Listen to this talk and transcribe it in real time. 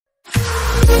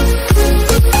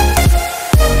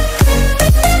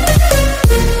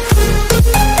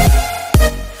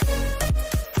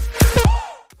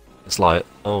It's like,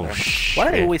 oh Yeah. shit. Why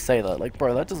do they always say that? Like,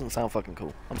 bro, that doesn't sound fucking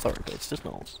cool. I'm sorry, but it's just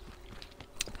not.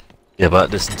 Yeah,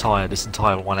 but this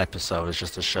entire one episode is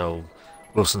just to show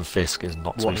Wilson Fisk is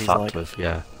not to What be he's fucked like. with.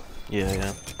 Yeah. Yeah,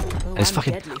 yeah. And it's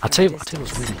fucking. I tell you what's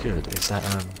really good is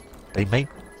that they make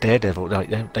Daredevil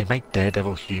they make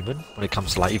Daredevil human when it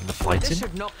comes to like even the fighting.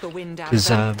 Because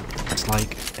it's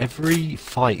like every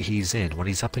fight he's in when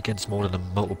he's up against more than a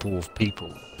multiple of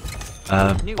people.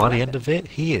 By the end of it,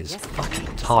 he is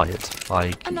fucking tired.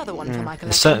 Like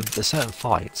there's certain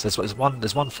fights. There's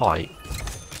one fight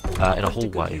in a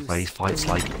hallway where he fights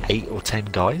like 8 or 10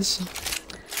 guys.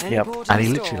 Yep. And he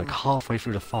literally, like, halfway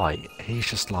through the fight, he's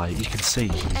just like, you can see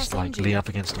he's like leaning up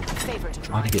against them,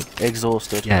 trying to get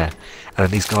exhausted. Yeah, and then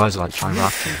these guys are like trying to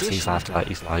rush him, so he's like, alright,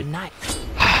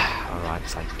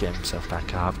 it's like getting himself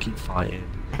back up, keep fighting.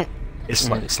 It's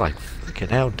like freaking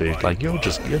hell, dude. Like you're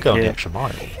going the extra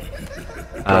mile.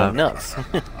 Nuts.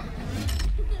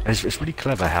 It's really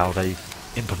clever how they've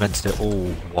implemented it all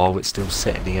while it's still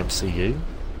set in the MCU,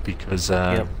 because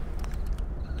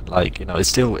like, you know, it's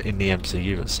still in the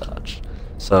MCU as such.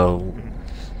 So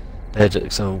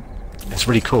so it's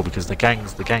really cool because the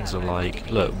gangs are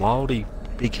like, look, while the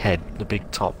big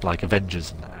top like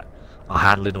Avengers and that are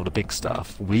handling all the big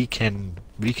stuff, we can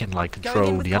like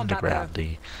control the underground,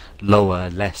 the lower,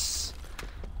 less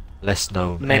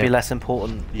known, maybe less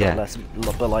important, yeah,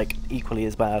 but like equally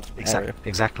as bad.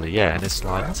 Exactly, yeah, and it's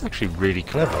like that's actually really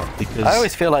clever because I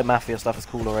always feel like mafia stuff is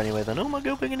cooler anyway than, oh my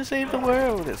god, we're gonna save the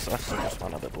world. I just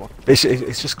find a bit boring. It's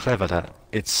just clever that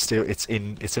it's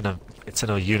in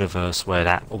a universe where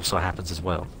that also happens as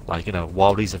well. Like, you know,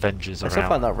 while these Avengers are I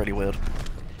find that really weird.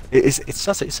 It's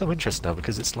so interesting though,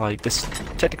 because it's like this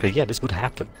technically, yeah, this would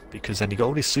happen because then you got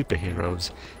all these superheroes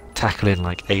tackling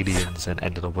like aliens and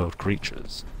end of the world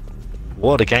creatures.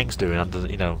 What are the gangs doing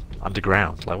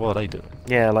underground? Like, what are they doing?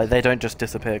 Yeah, like they don't just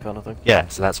disappear, kind of thing. Yeah,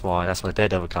 so that's why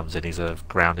Daredevil comes in. He's a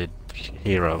grounded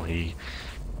hero. He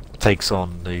takes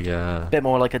on the bit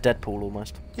more like a Deadpool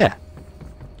almost. Yeah.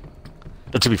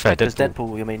 But to be fair,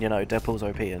 Deadpool, I mean, you know, Deadpool's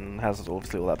OP and has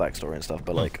obviously all that backstory and stuff,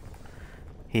 but like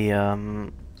he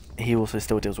also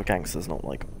still deals with gangsters, not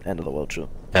like end of the world shit.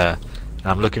 Yeah, and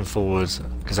I'm looking forward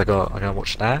because I gotta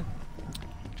watch that.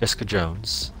 Jessica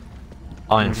Jones,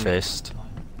 Iron Fist,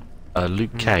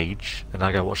 Luke Cage, and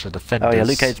I gotta watch the Defenders. Oh yeah,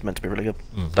 Luke Cage meant to be really good.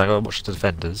 I gotta watch the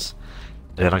Defenders.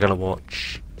 Then I gotta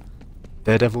watch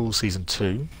Daredevil season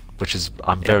 2, which is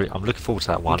I'm looking forward to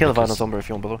that one. You kill the final zombie if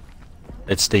you want, brother.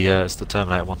 It's the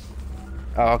Terminator one.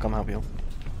 Oh, I'll come help you.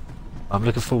 I'm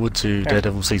looking forward to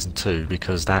Daredevil season 2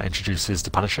 because that introduces the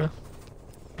Punisher.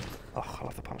 Oh, I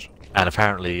love the Punisher. And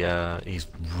apparently he's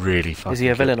really fucking. Is he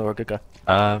a villain or a good guy?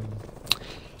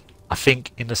 I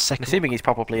think in the second. I'm assuming he's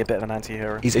probably a bit of an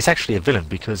anti-hero. He's actually a villain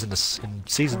because in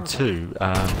season 2,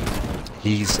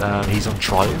 he's on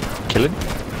trial for killing.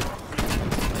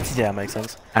 Yeah, makes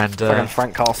sense. And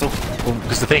Frank Castle. Well,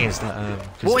 because the thing is that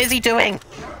what is he doing?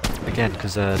 Again,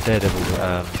 because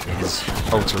Daredevil, his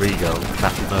alter ego,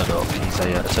 Matthew Murdock, he's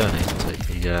a attorney, isn't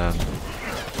he?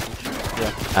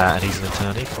 And he's an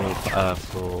attorney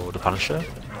for the Punisher.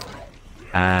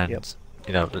 And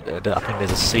you know, I think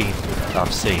there's a scene that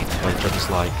I've seen where John's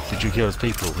like, "Did you kill those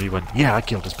people?" He went, "Yeah, I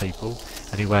killed those people."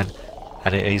 And he went,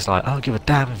 he's like, "I don't give a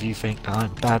damn if you think that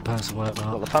I'm a bad person or whatever."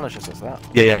 Well, the Punisher says that.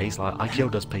 Yeah, he's like, "I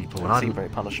killed those people." And I seem very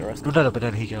Punisher-esque. No, but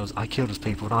then he goes, "I killed those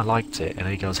people and I liked it." And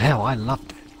he goes, "Hell, I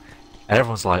loved it." And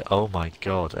everyone's like, "Oh my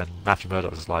god!" And Matthew Murdock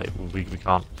was like, "We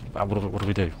can't. What do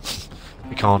we do?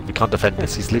 we can't defend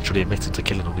this. He's literally admitted to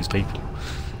killing all these people."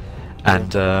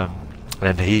 And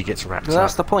then he gets wrapped up.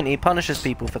 That's the point. He punishes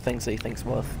people for things that he thinks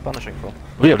worth punishing for.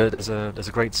 Well, yeah, there's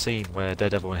a great scene where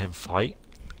Daredevil and him fight,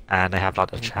 and they have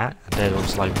like a chat, and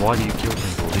Daredevil's like, "Why do you kill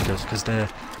people?" And he goes, "Because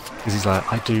he's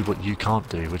like, I do what you can't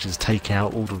do, which is take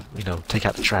out all the, take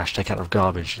out the trash, take out the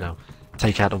garbage,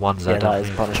 take out the ones that don't." Yeah, that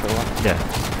is punishable. Yeah,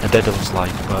 and Daredevil's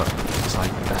like, but it's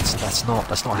like that's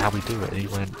not how we do it. He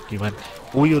went,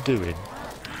 all you're doing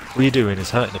is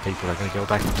hurting the people that are going to go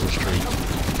back into the street,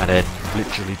 and then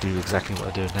literally do exactly what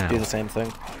they're doing now. Do the same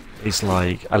thing. It's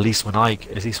like, at least when I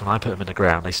put them in the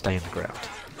ground, they stay in the ground.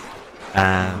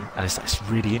 And it's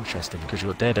really interesting because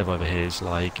you've got Daredevil over here. It's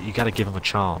like, you got to give him a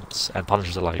chance, and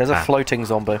Punishers are like, there's a floating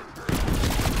zombie.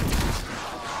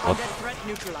 What?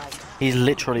 He's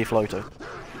literally floating,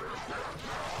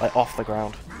 like off the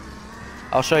ground.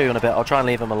 I'll show you in a bit. I'll try and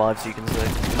leave him alive so you can see.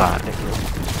 Right.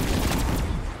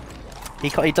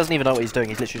 He doesn't even know what he's doing.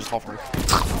 He's literally just hovering.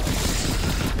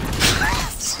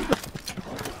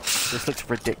 This looks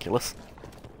ridiculous.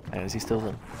 Oh, is he still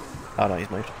there? Oh no,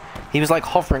 he's moved. He was like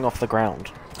hovering off the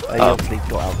ground. He obviously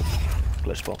got out of the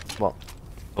glitch spot. What?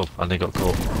 Oh, and they got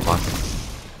caught. Fine.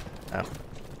 Yeah.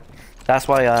 That's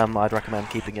why I'd recommend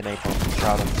keeping your napalm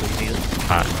shroud on until you need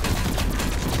it. Alright.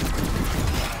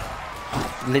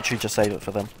 Literally just save it for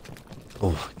them.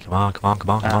 Oh, come on, come on, come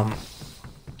on, come on.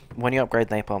 When you upgrade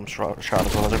napalm shroud as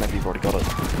well, I don't know if you've already got it,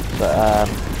 but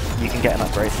you can get an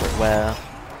upgrade for it where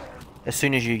as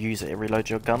soon as you use it, it reloads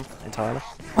your gun entirely.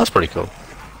 That's pretty cool.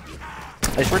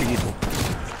 It's really useful.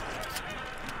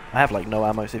 I have like no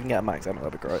ammo, so if you can get a max ammo,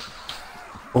 that'd be great.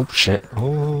 Oh shit.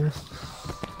 Oh.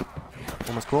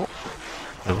 Almost caught.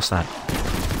 Hey, what's that?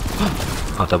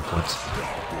 Oh, double points.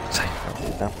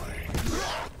 No.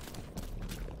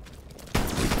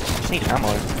 Just need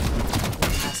ammo.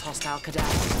 Hostile cadaver.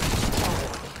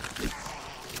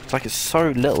 It's like it's so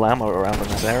little ammo around in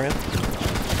this area.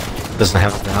 Doesn't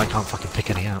help that I can't fucking pick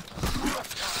any up.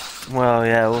 Well,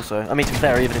 yeah, also. I mean, to be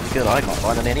fair, even if you could, I can't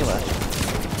find any anywhere.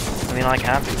 I mean, I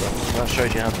can do that. That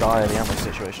shows you how dire the ammo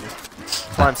situation is. That's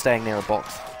why I'm staying near a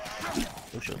box.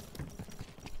 Oh, shit.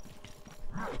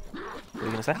 What are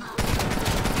you gonna say?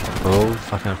 Oh,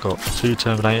 fucking I've got 2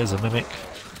 Terminators, a Mimic,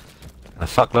 and a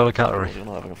fuckload of cutlery. You're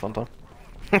not having a fun time.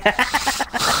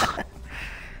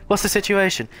 What's the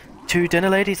situation? 2 dinner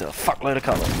ladies and a fuckload of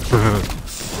cutlery.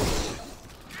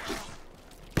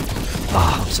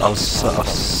 Oh, I was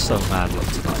so mad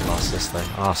yesterday.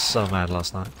 I was so mad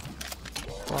last night.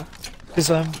 Why? Because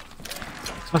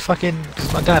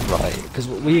my dad, right? Because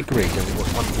we agreed that we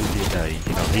watch one movie a day.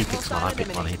 You know, he picks one, I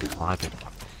pick one, he picks one, I pick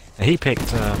one. And he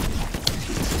picked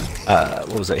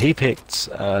what was it? He picked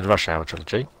the Rush Hour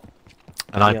trilogy,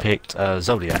 and I picked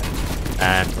Zodiac.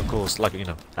 And of course, like you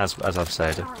know, as I've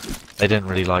said, they didn't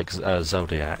really like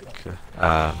Zodiac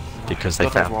because they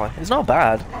found why. It's not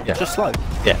bad. Yeah. It's just slow.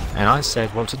 Yeah, and I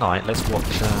said, well, tonight let's watch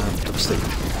The Prestige.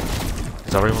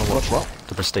 Because I really want to watch what?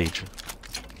 The Prestige.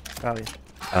 Oh yeah.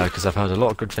 Because I've heard a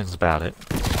lot of good things about it.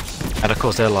 And of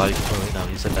course they're like, well, you know,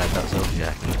 you said that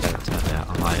Zodiac, and look how it turned out.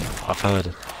 I'm like, I've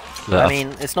heard. Look, I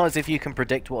mean, it's not as if you can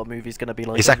predict what a movie's going to be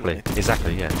like. Exactly,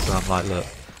 exactly, yeah. So I'm like, look.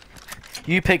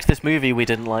 You picked this movie we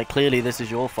didn't like. Clearly, this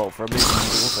is your fault for a movie you've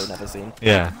also never seen.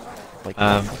 Yeah. Like,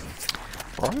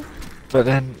 Right? But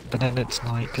then it's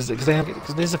like, because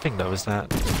there's the thing though, is that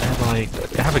they're like,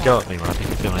 they have a go at me when I pick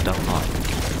a film I don't like,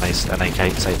 and they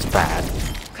say it's bad.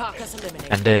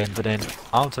 But then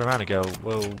I'll turn around and go,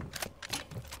 well,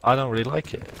 I don't really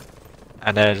like it.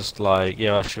 And they're just like,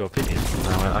 yeah, that's your opinion. And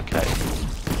I went, okay.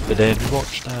 But then we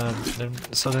watched,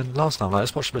 so then last night, like,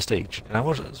 let's watch The Prestige. And I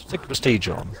watched, stick The Prestige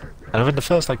on, and within the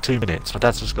first like 2 minutes, my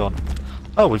dad's just gone,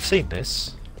 oh, we've seen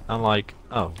this. I'm like,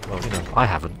 oh, well, you know, I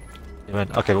haven't. He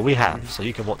went, okay, well we have, so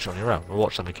you can watch it on your own. We'll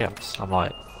watch something else. I'm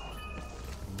like,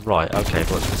 right, okay,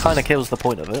 but it kind of kills the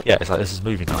point of it. Yeah, it's like, this is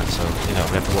movie night, so, you know,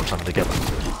 we have to watch something together.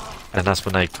 And that's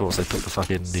when they, of course, they put the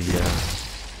fucking, Shit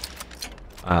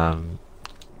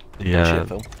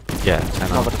film. Yeah.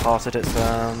 And, not The Departed, it's,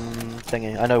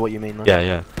 thingy. I know what you mean, though.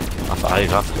 Yeah. I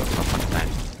forgot my fucking name.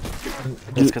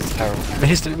 It's because it's terrible.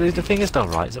 The thing is though,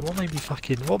 right, is that what made me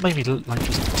like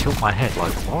just tilt my head,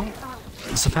 like, what?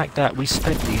 It's the fact that we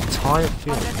spent the entire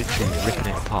film literally ripping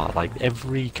it apart, like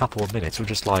every couple of minutes we're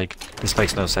just like, this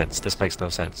makes no sense, this makes no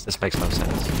sense, this makes no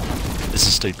sense, this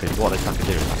is stupid, what are they fucking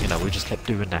doing? Like, you know, we just kept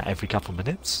doing that every couple of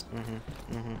minutes.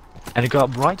 And it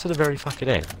got right to the very fucking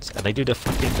end, and they do the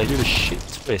shit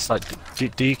twist, like,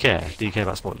 do you care? Do you care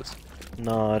about spoilers?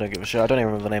 No, I don't give a shit. I don't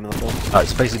even remember the name of the film. Alright,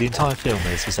 so basically the entire film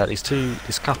is that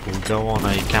this couple go on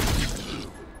a camping trip.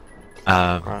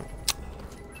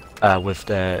 With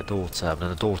their daughter, and then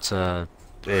the daughter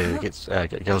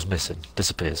goes missing,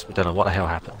 disappears. We don't know what the hell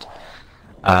happened.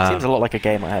 Seems a lot like a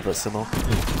game I have that's similar.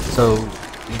 So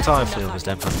the entire film is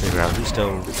them trying to figure out who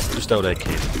stole their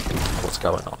kid, what's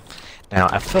going on. Now,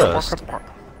 at first,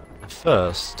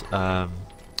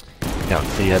 you know,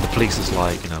 the police is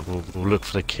like, you know, we'll look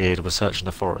for the kid, we're searching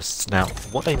the forests. Now,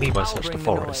 what they mean by searching the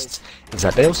forests is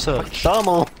that they'll search.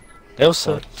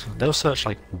 They'll search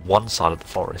like one side of the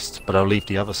forest, but they'll leave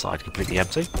the other side completely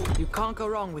empty. You can't go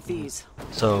wrong with these.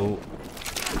 So,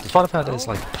 despite the fact that there's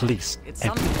like police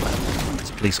everywhere,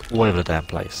 there's police all over the damn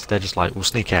place. They're just like, we'll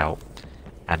sneak out,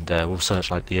 and we'll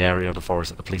search like the area of the forest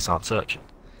that the police aren't searching.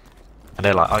 And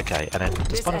they're like, okay. And then,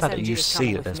 despite the fact that you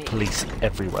see that there's police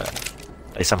everywhere,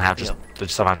 they somehow just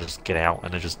get out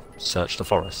and they just search the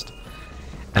forest.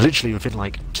 And literally within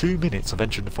like 2 minutes of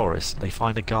entering the forest, they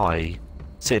find a guy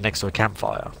sitting next to a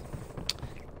campfire.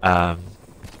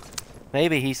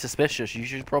 Maybe he's suspicious. You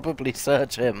should probably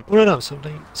search him. Well, no. So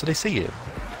they see him,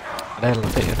 and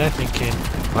they're thinking,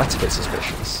 well, that's a bit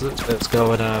suspicious. Let's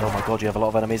go and. Oh my god, you have a lot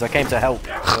of enemies. I came to help.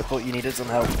 So I thought you needed some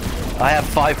help. I have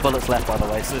 5 bullets left, by the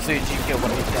way. So as soon as you kill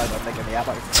one of these guys, I'm making the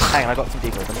ammo. Hang on, I got some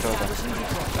decoys. Let me go over.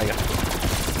 There you go.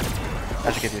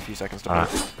 I should give you a few seconds to.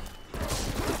 Alright.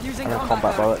 Using I'm gonna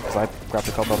combat bow it because I grabbed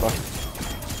a combat bow.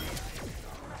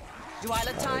 Do I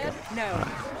look tired? No.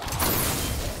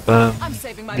 I'm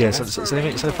saving my Yeah, bullets so for they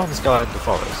a find this guy in the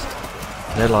forest.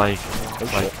 They're like,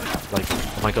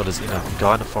 oh my god, there's, you know, a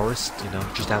guy in the forest, you know,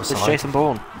 just It's outside. Jason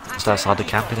Bourne. Just outside the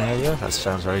camping area. That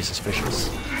sounds very suspicious.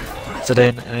 So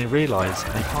then, and they realise,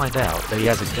 and they find out that he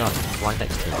has a gun right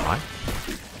next to him, right?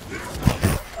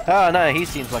 Oh no, he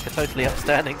seems like a totally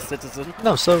upstanding citizen.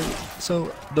 No, so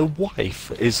the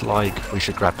wife is like, we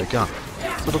should grab the gun.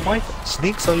 So the wife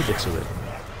sneaks over to him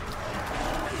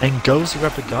and goes to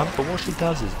grab the gun, but what she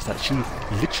does is that she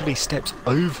literally steps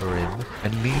over him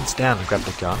and leans down and grab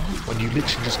the gun when you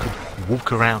literally just could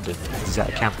walk around him because he's at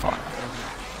a campfire.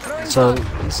 So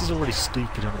this is already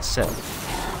stupid on itself.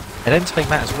 And then to make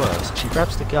matters worse, she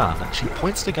grabs the gun, she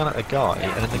points the gun at the guy,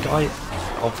 and then the guy,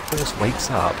 of course,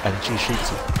 wakes up and she shoots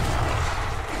him.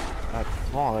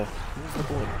 Why? Who's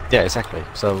the boy? Yeah, exactly.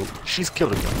 So she's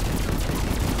killed a guy.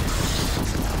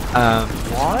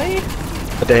 Why?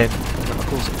 But then, of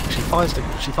course, she fires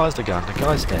the gun. The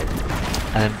guy's dead,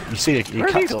 and you see he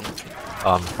Where have you cuts.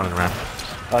 gone? Running around.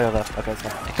 Oh, you're there. Okay, it's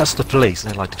fine. He cuts to the police,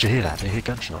 and they're like, "Did you hear that? They hear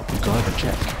gunshot. Go over and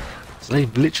check." So they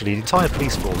literally, the entire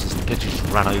police force is literally just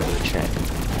ran over to check.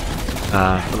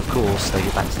 But of course, they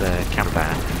get back to their camper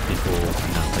van before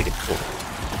they get caught.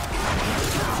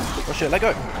 Oh shit, let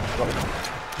go! Got it.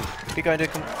 Keep going,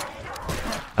 dude, come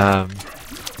on.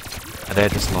 And they're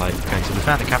just like, okay, so we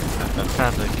found the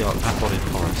body in the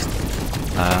forest.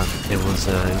 It was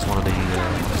one of the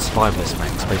survivalist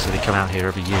mates. Basically, they come out here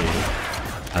every year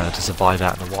to survive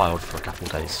out in the wild for a couple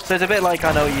of days. So it's a bit like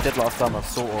I know what you did last summer,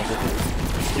 sort of, if it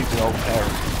was stupid old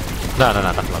parents. No,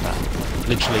 nothing like that.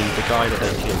 Literally, the guy that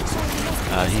they killed,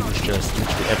 he was just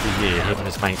literally every year, him and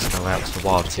his mates go out to the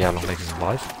wild to see how long they can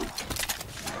survive.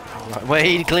 Right, well,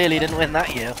 he clearly didn't win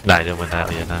that year. No, he didn't win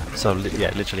that year, no. So,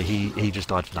 yeah, literally, he just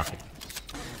died for nothing.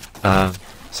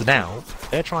 So now,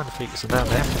 they're trying to figure, so now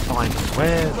they have to find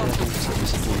where their daughter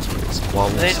is while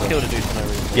They just also... killed a dude for no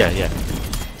reason. Yeah.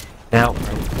 Now,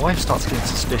 the wife starts getting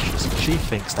suspicious, and she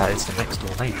thinks that it's the next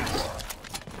door neighbours.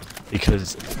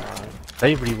 Because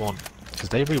they really want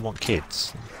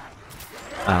kids.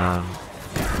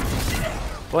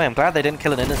 Boy, I'm glad they didn't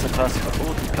kill an innocent person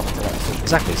before coming to that decision.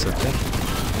 Exactly, so then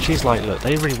she's like, look,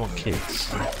 they really want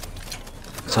kids.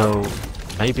 So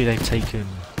maybe they've taken,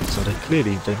 so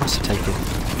they must have taken,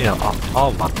 you know,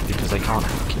 our one because they can't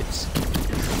have kids.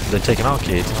 So they've taken our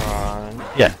kids.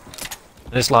 Yeah.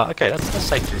 And it's like, okay, that's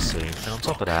safe to assume. And on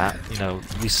top of that, you know,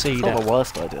 we see It's that... not the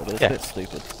worst idea, but it's a bit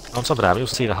stupid. On top of that, we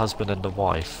also see the husband and the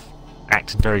wife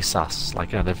acting very sus.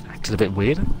 Like, you know, they've acted a bit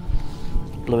weird.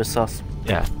 Blue is sus.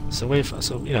 Yeah. So you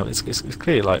know, it's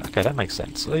clearly like, okay, that makes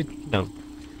sense. So they, you know,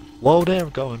 while they're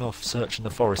going off searching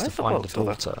the forest to find the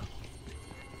daughter...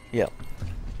 Yeah.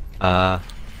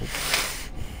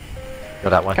 Go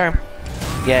that way. Okay.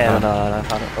 Yeah, no, I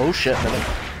found it. Oh shit, no.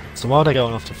 So while they're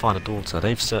going off to find a daughter,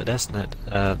 they've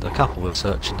the couple were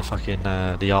searching the fucking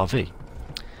the RV,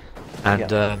 and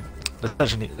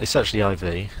they search the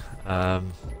RV,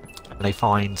 and they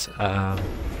find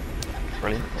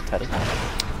Brilliant. Teddy.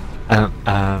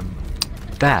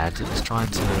 Dad is trying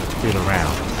to feel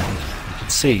around, and you can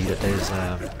see that there's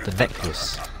the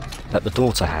necklace that the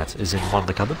daughter had is in one of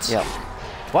the cupboards. Yeah.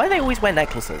 Why do they always wear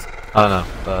necklaces? I don't know,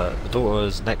 but the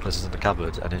daughter's necklace is in the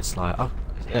cupboard, and it's like, oh,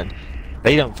 and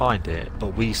they don't find it,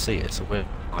 but we see it, so we're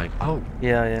like, oh.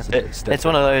 Yeah. It's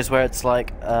one of those where it's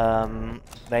like,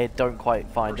 they don't quite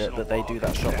find it, but they do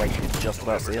that shot where you can just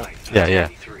about see it. Yeah.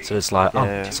 So it's like,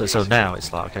 Yeah. so now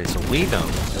it's like, okay, so we know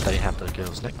that they have the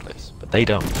girl's necklace, but they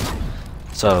don't.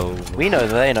 So We know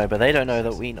that they know, but they don't know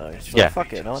that we know. It's like, Yeah.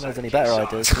 fuck it, no one has any better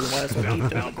ideas, so we might as well keep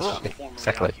doing it.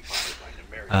 exactly.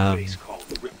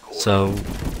 So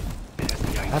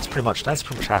that's pretty much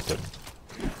happened.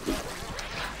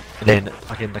 And then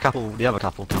fucking the other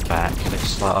couple come back, and it's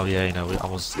just like, oh yeah, you know, the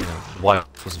wife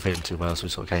wasn't feeling too well, so we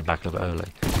sort of came back a little bit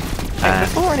early. Hey,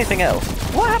 before anything else,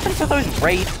 what happened to those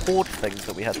raid horde things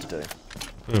that we had to do?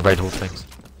 Raid all things.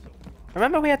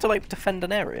 Remember we had to like defend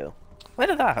an area? Where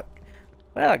did that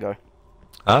go?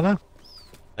 I don't know.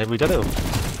 Maybe we did it.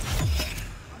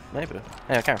 Maybe.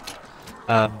 Yeah, okay.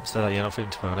 So you're not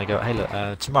feeling too well, and they go, hey look,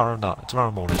 tomorrow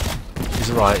morning, is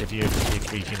it alright if you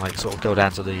can like sort of go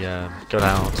down onto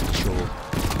the shore,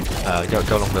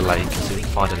 go along the lake and see if you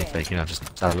can find anything, you know, just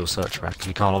have a little search around, because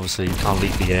we can't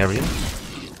leave the area.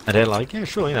 And they're like, yeah,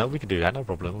 sure, you know, we can do that, no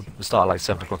problem. We'll start at like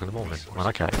 7 o'clock in the morning. I'm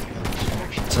like, okay.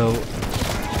 So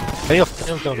they all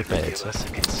go to bed,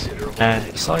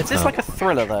 and besides Is this like a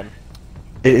thriller then?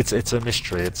 It's a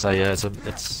mystery. It's kind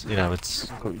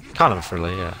of a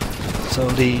thriller, yeah. So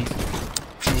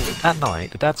So that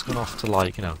night, the dad's gone off to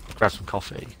like, you know, grab some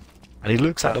coffee, and he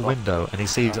looks out the window and he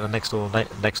sees that the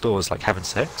next door is like having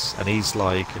sex, and he's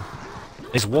like,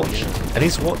 he's watching it, and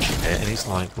he's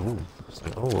like, ooh,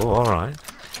 all right.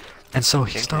 And so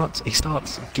he starts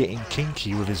getting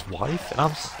kinky with his wife,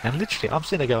 and literally I'm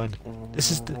sitting there going,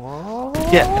 this is the,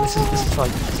 yeah, and this is like.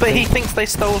 But he thinks they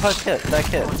stole their kid.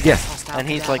 Yeah. And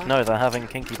he's like, no, they're having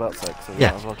kinky butt sex, so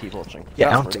Yeah. might as well keep watching.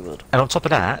 Yeah, That's pretty weird. and on top of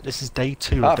that, this is day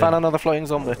 2 I of found them. another floating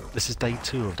zombie. This is day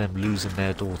 2 of them losing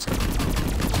their daughter.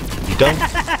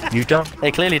 You don't.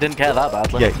 They clearly didn't care that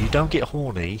badly. Yeah, you don't get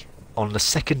horny on the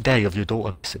second day of your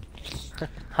daughter missing.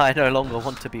 I no longer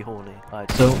want to be horny. I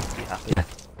just So want to be happy. yeah,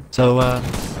 so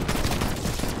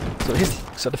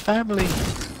the family.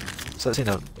 So it's, you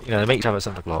know they meet each other at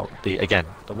 7 o'clock. The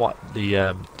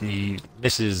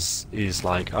missus is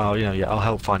like, oh yeah, I'll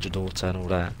help find your daughter and all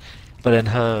that. But then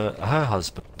her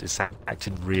husband is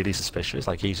acting really suspicious.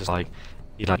 Like he's like,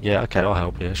 yeah, okay, I'll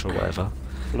help you, sure, whatever.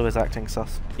 Blue is acting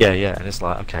sus. Yeah, and it's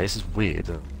like, okay, this is weird.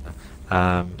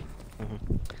 And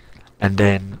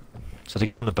then so they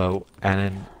get on the boat, and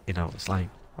then it's like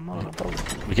I'm on a boat.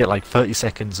 we get like 30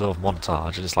 seconds of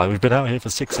montage, and it's like we've been out here for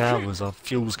 6 hours, our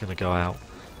fuel's gonna go out.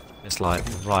 It's like,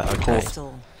 right, okay.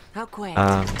 How quaint.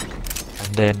 And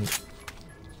then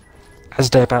as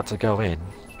they're about to go in,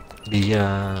 the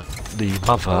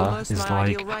mother Almost is my like,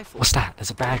 ideal rifle. what's that? There's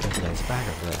a bag over there.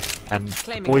 And the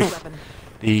Claiming his weapon.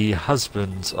 the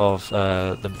husband of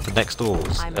the next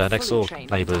doors, I'm next fully door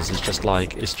trained neighbours for is just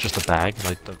like, it's just a bag.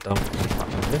 Like don't fuck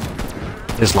with it.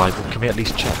 It's like, well, can we at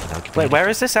least check? Wait, where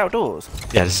is this outdoors?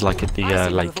 Yeah, this is like at the I seem to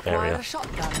have lake acquired area. a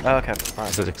shotgun. Oh, okay. It's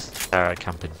Right. a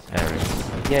camping area.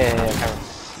 Yeah, Karen.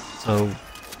 So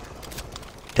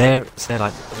they're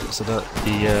like, so the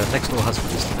next door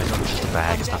husband is like, oh, it's just a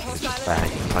bag, it's nothing, it's just a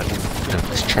bag. Like,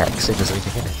 let's check, see if there's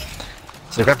anything in it.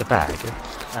 So they grab the bag.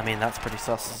 I mean, that's pretty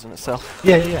sus in itself.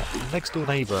 Yeah. Next door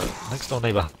neighbour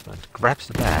husband grabs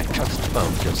the bag, chucks it in the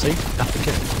boat. You'll see, nothing in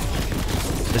it.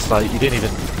 It's like you didn't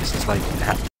even. It's just like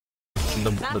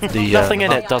Nothing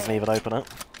in it doesn't even open it.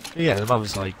 Yeah, the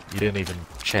mother's like, you didn't even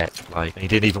check, like, and you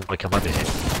didn't even want to come under here.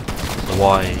 So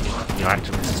why you're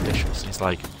acting suspicious? And he's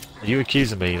like, are you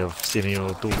accusing me of stealing your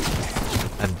daughter?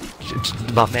 And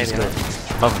mother literally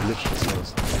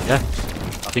says, yeah,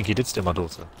 I think he did steal my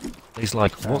daughter. He's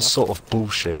like, what sort of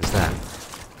bullshit is that?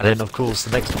 And then of course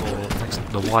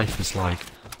the wife is like,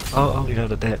 oh,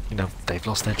 that they've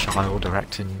lost their child, they're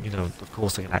acting, of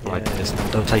course they can act like this,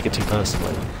 don't take it too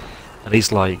personally. And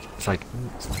he's like,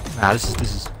 nah, this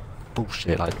is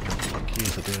bullshit, like, fuck you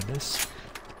for doing this.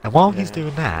 And while he's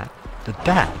doing that, the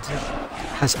dad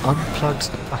has unplugged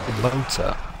the fucking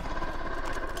motor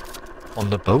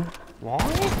on the boat. What?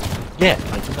 Yeah,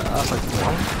 I was like,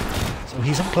 what? So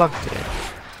he's unplugged it.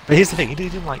 But here's the thing, he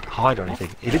didn't like hide or anything.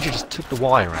 He literally just took the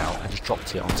wire out and just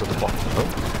dropped it onto the bottom of the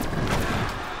boat.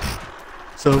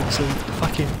 So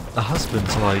the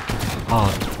husband's like,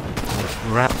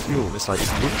 we're out of fuel. It's like,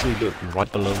 literally look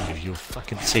right below you. You'll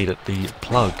fucking see that the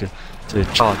plug to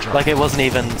charge up. Like it wasn't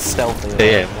even stealthy.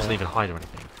 Yeah, it wasn't even hide or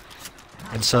anything.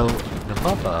 And so the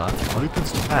mother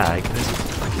opens the bag and there's a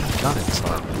fucking gun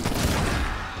inside.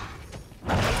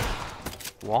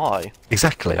 Why?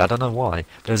 Exactly, I don't know why.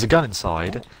 But there's a gun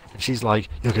inside, and she's like,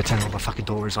 you're gonna tell me what my fucking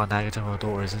daughter is right now, you're gonna tell me what my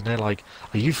daughter is. And they're like,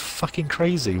 are you fucking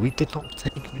crazy? We did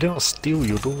not steal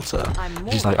your daughter.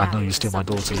 And she's like, I know you stole my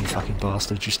daughter, you fucking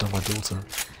bastard, you stole my daughter.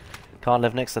 Can't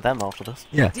live next to them after this.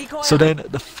 Yeah, so then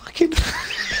the fucking...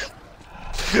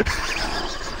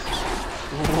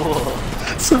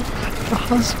 So the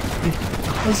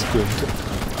husband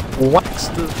whacks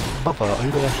the mother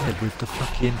over the head with the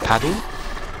fucking paddle.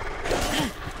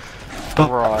 But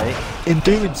in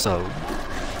doing so,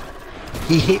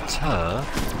 he hits her,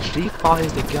 she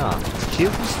fires the gun,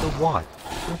 kills the wife,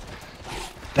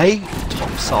 they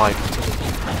topside into the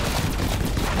water,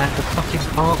 and the fucking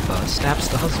partner stabs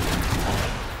the husband.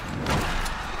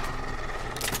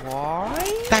 Why?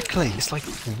 Exactly, it's like,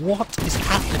 what is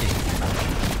happening?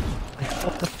 Like,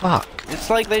 what the fuck? It's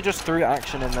like they just threw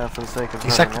action in there for the sake of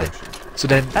Exactly. action. So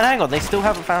then... And hang on, they still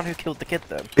haven't found who killed the kid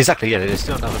then? Exactly, yeah, there's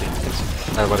still nobody killed.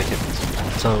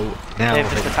 So now... They've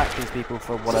just attacked these people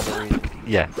for whatever reason.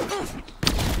 Yeah.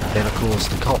 Then of course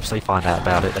the cops, they find out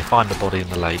about it, they find the body in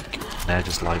the lake, and they're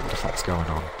just like, what the fuck's going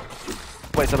on?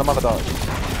 Wait, so the mother died?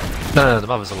 No, the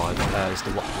mother's alive. It's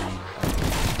the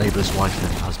neighbour's wife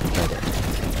and husband, they're dead.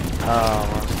 Oh,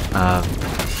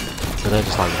 so they're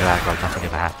just like, they act like nothing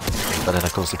ever happened. But then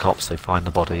of course the cops, they find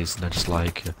the bodies, and they're just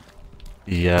like,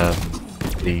 the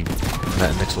the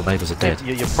next door neighbours are dead.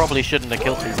 You probably shouldn't have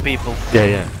killed these people.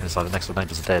 Yeah. It's like the next door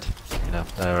neighbours are dead. You know,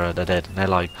 they're dead, and they're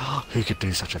like, oh, who could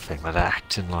do such a thing? They're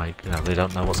acting like, you know, they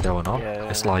don't know what's going on. Yeah.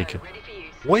 It's like,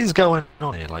 what is going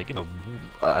on here? Like, you know,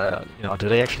 do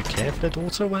they actually care for their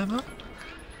daughter or whatever?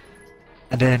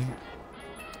 And then,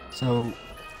 so,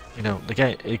 you know, the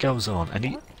game it goes on, and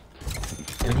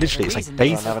literally it's like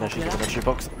day.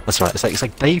 That's right. It's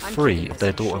like day 3 of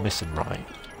their daughter missing, right?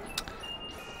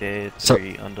 Day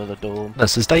 3 under the door. No,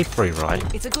 so it's day 3, right?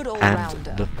 It's a good And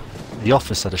all-rounder. the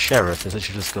officer, the sheriff, has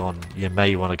actually just gone, you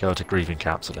may want to go to grieving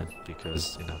counselling,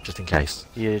 because, you know, just in case.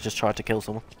 You just tried to kill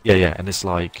someone. Yeah, and it's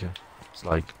like,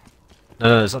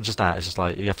 no, it's not just that, it's just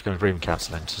like, you have to go to grieving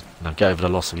counselling, just, you know, get over the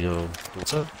loss of your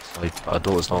daughter. Like, our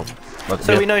daughter's not... Like,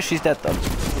 so we know she's dead, though?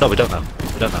 No, we don't know.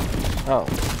 Oh,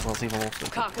 well, it's even more so.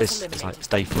 It's like, it's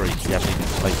day 3, you haven't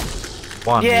even, like,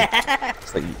 1... Yeah!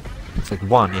 It's like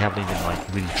 1, you haven't even,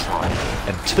 like, really tried,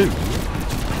 and 2,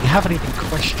 you haven't even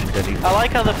questioned any... I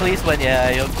like how the police went,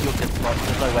 yeah, your kid's not,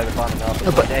 there's no way we're finding out.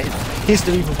 No, but here's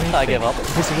the even weird thing. I give up.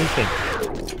 Here's the weird thing.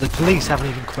 The police haven't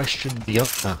even questioned the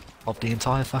owner of the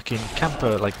entire fucking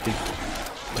camper, like,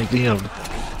 you know...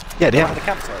 Yeah, they haven't... The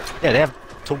campsite? Yeah, they haven't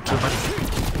talked to him anything.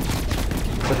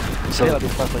 So, yeah, that'd be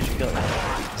the first place you go.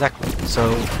 Exactly.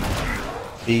 So,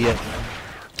 the...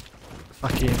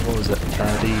 fucking... what was it?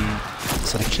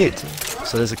 So the kid...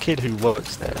 So there's a kid who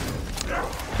works there.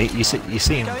 You see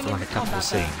him for like a couple of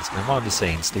scenes, and in one of the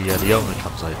scenes, the owner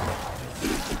comes over,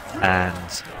 and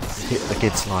the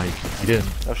kid's like, "You didn't."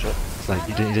 Oh shit! It's like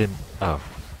you didn't. Oh.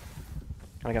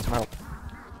 Can I get some help?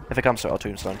 If it comes to our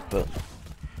tombstone, but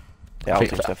yeah, I'll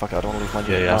tombstone. Fuck it, I don't want to lose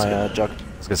my jug. I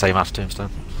was gonna say after tombstone.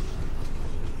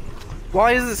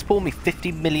 Why does it spawn me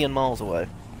 50 million miles away?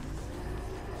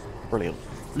 Brilliant.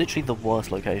 Literally the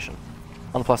worst location.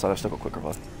 On the plus side, I've still got quick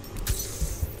revive.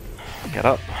 Get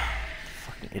up.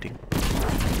 Fucking idiot.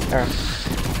 Aaron.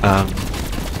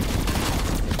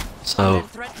 So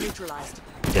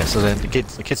yeah, so then the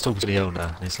kid's talking to the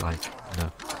owner, and he's like, you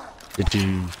know, did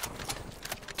you?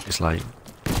 It's like,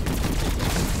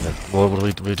 you know,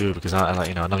 what do we do? Because I like,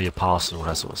 you know, I know your past and all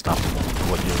that sort of stuff,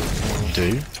 what you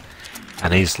do.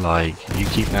 And he's like, you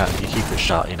keep it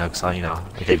shut, you know, because I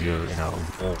gave you, you know,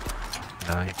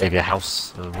 I gave you a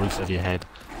house, a roof over your head,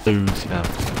 food, you know.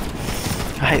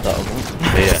 I hate that argument.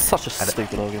 Yeah. It's such a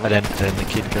stupid argument. And then the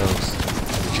kid goes,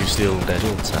 "Did you steal their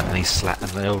daughter?" And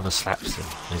the owner slaps him.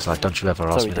 And he's like, "Don't you ever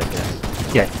ask me that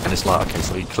again." Yeah. And it's like, okay,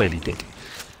 so he clearly did.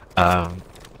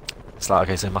 It's like,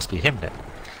 okay, so it must be him then.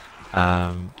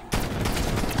 And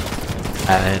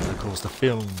then of course the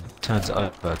film turns it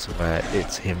over to where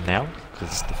it's him now,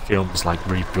 because the film's like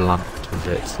really blunt with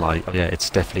it. It's like, oh yeah,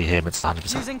 it's definitely him. It's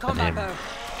 100% him.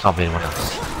 Can't be anyone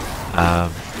else.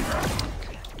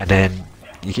 And then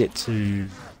you get to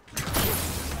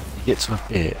a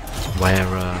bit where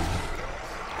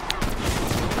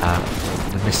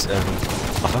the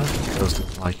mother goes to,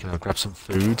 like, you know, grab some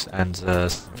food and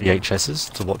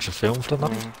VHSs to watch a film for the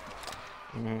night.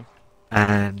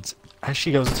 And as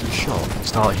she goes into the shop, you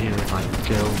start hearing like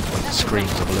the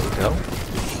screams of a little girl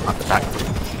at the back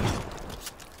room.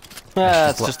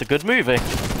 It's like, just a good movie.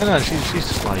 No, she's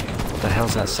just like, what the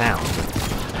hell's that sound?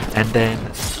 And then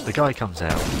the guy comes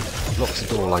out, locks the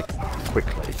door like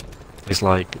quickly. He's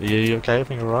like, "Are you okay?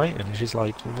 Everything alright?" And she's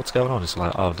like, well, "What's going on?" It's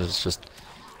like, "Oh, there's just,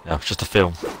 you know, it's just a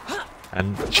film."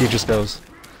 And she just goes,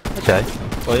 "Okay,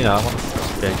 well, you know, I want to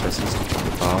VHS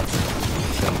bar."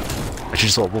 And she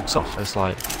just sort of walks off. It's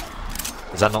like,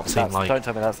 does that not seem like? Don't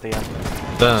tell me that's the end.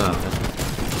 No.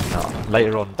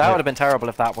 Later on. That would have been terrible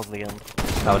if that was the end.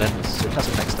 No, and then so that's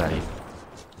the next day.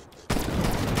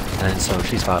 And then so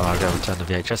she's like, "Oh, I'll go return the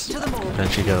VHS." And then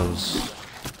she goes,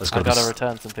 I've got to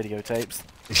return some videotapes.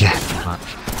 Yeah, pretty much.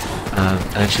 And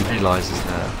then she realises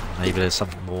that maybe there's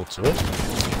something more to it.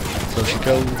 So she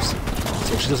goes,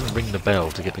 so she doesn't ring the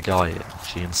bell to get the guy in.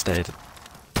 She instead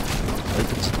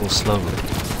opens the door slowly,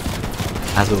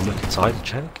 has a look inside and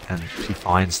check, and she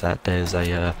finds that there's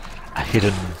a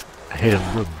hidden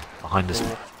room behind this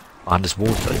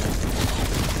wardrobe.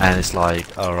 And it's like,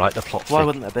 alright, the plot. Why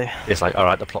wouldn't there be? It's like,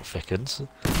 alright, the plot thickens.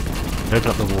 You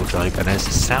open up the wardrobe, and there's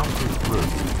a soundproof room,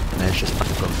 and there's just like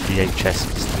got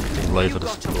VHSs like,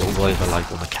 all over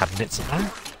like on the cabinets and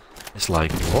that. It's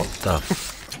like, what the?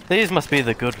 These must be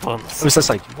the good ones. It was just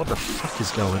like, what the fuck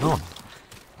is going on?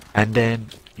 And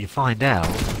then you find out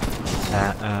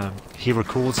that he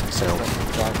records himself.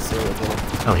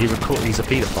 No, he's a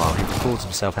paedophile. He records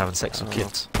himself having sex with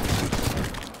kids.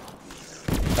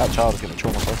 That child is gonna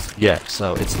traumatise. Yeah,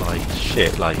 so it's like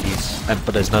shit. Like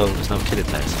but there's no kid in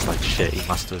there. So it's like shit. He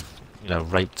must have, you know,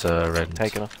 raped her and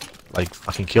taken her, like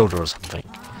fucking killed her or something.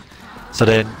 So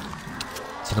then,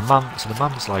 so the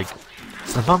mum's like,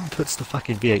 so the mum puts the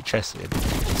fucking VHS in,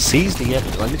 sees the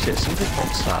evidence, like literally, as soon as it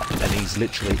pops up, and he's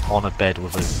literally on a bed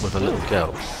with a little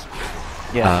girl.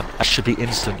 Yeah. It should be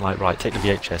instant, like, right, take the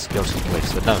VHS, go to the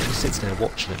police. But no, she sits there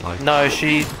watching it, like... No,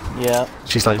 she's like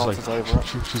she's like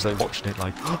watching it,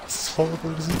 like, oh, this is horrible,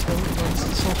 this is terrible, this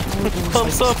is so horrible. I'm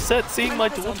so upset seeing my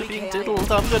daughter being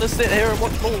diddled. I'm gonna sit here and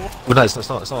watch more. Well, no, it's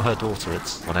not her daughter,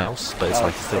 it's someone else, but it's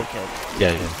like still...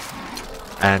 Yeah, yeah.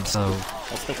 And so...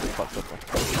 That's still pretty fucked up, though.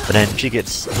 But then she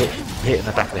gets hit in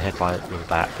the back of the head by it with a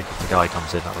bat because the guy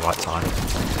comes in at the right time.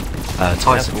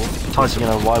 Ties her You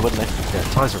know, why wouldn't they? Yeah,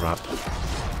 ties her up.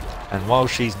 And while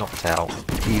she's knocked out,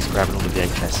 he's grabbing all the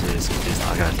VHSs, and he's like,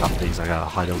 I gotta dump these, I gotta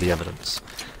hide all the evidence.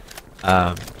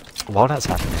 While that's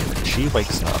happening, she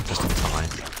wakes up just in time,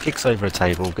 kicks over a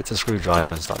table, gets a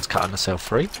screwdriver and starts cutting herself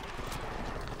free.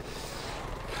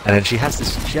 And then she has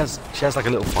like a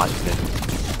little fight with him.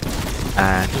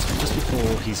 And just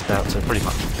before he's about to pretty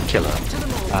much kill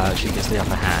her, she gets the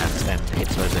upper hand and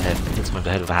hits him over the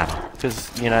head with a hammer.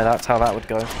 Because, you know, that's how that would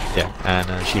go. Yeah,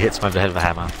 and she hits him over the head with a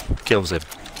hammer, kills him.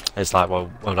 It's like, well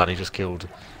done, he just killed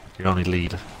your only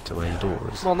lead to where your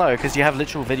daughter is. Well, no, because you have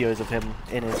literal videos of him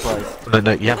in his place.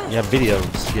 No, you have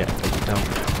videos, yeah, but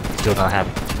you still don't have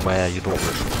where your daughter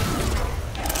is.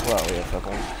 Well, yeah, fair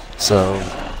point. So,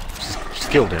 she's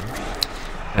killed him,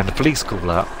 and the police call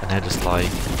up, and they're just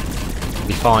like,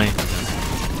 be fine.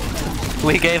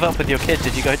 We gave up with your kid,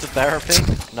 did you go to therapy?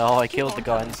 No, I killed the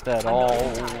guy instead. Oh.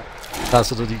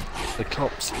 That's what the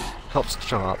cops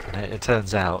show up, and it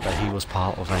turns out that he was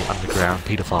part of an underground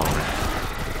paedophile ring.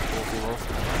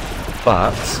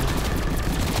 But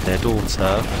their daughter was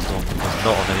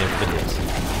not on any of the videos.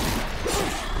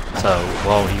 So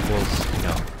while he was, you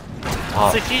know,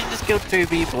 so she just killed 2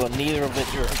 people and neither of it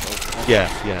were. Yeah.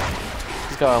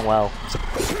 She's going well. So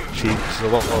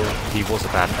while he was a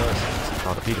bad person, he's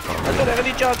not a paedophile. I don't have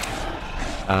any jug.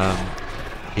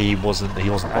 He wasn't the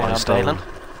one who stole.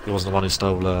 He wasn't the one who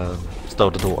stole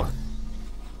the daughter.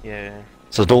 Yeah.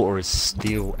 So the daughter is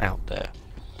still out there.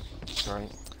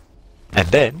 Right. And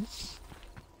then,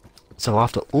 so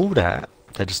after all that,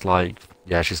 they're just like,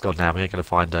 yeah, she's gone now, we ain't gonna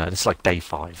find her. And it's like day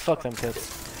 5. Fuck them kids.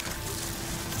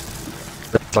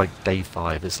 It's like day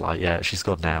 5, it's like, yeah, she's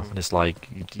gone now. And it's like,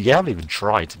 you haven't even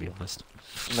tried, to be honest.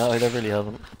 No, they really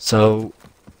haven't. So,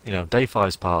 you know, day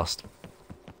 5's passed.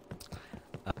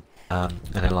 And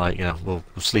they're like, you know, we'll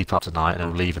sleep up tonight and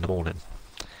we'll leave in the morning.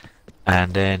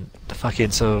 And then the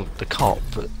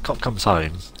cop comes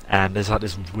home, and there's like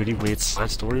this really weird side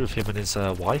story with him and his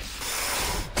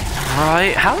wife.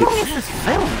 Right, how long is this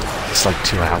film? It's like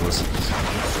 2 hours.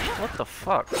 What the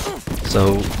fuck?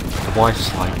 So the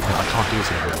wife's like, I can't do this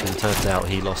anymore, because it turns out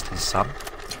he lost his son.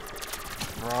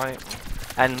 Right.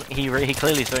 And he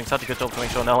clearly is doing such a good job to make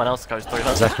sure no one else goes through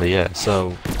that. Exactly, yeah.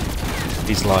 So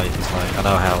he's like, I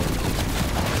know how,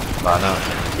 but I know.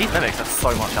 These mimics have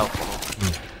so much alcohol.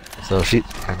 So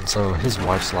so his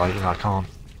wife's like, you know, I can't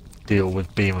deal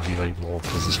with being with you anymore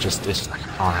because it's just I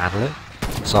can't handle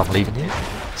it. So I'm leaving you.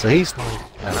 So he's like,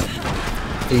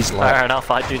 fair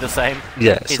enough, I'd do the same.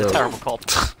 Yeah. He's a terrible cop.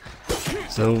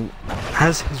 So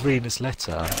as he's reading this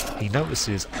letter, he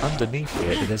notices underneath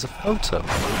it there's a photo.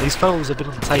 These photos have been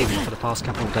on the table for the past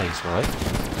couple of days, right?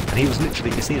 And he was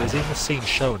literally, you see, there's even a scene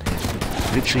showing him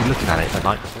literally looking at it the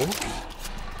night before.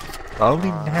 Only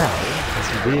now has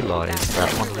he realised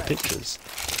that one of the pictures,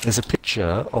 there's a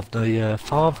picture of the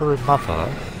father and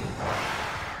mother,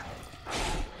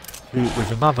 with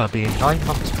the mother being 9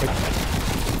 months pregnant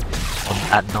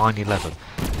at 9/11.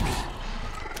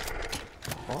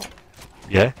 What?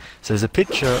 Yeah, so there's a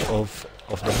picture of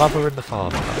the mother and the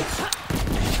father in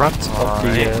front of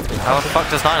the... How the fuck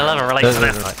does 9/11 relate to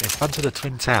this? In front of the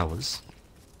Twin Towers.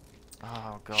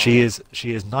 Oh god. She is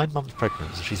 9 months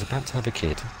pregnant, so she's about to have a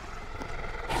kid.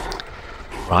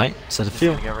 Right, so the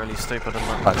film... It's gonna get really stupid, isn't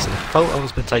it? Right, so the photo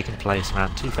has been taking place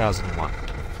around 2001.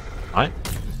 Right?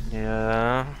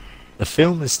 Yeah. The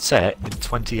film is set in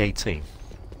 2018.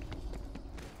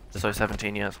 So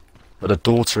 17 years. But the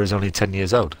daughter is only 10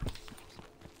 years old.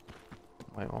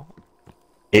 Wait, what?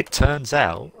 It turns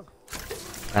out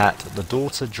that the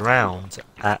daughter drowned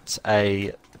at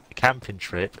a camping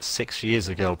trip 6 years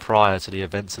ago prior to the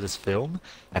events of this film,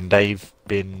 and they've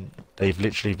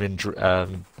literally been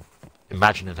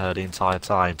imagining her the entire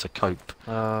time to cope.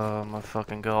 Oh my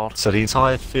fucking god. So the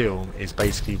entire film is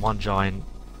basically one giant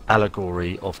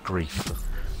allegory of grief.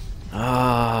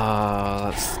 Ah,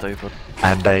 that's stupid.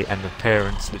 And the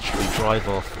parents literally drive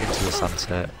off into the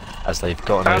sunset as they've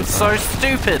gotten over. That's so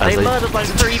stupid! They murdered like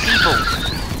 3 people!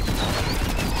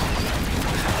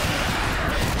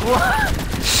 What?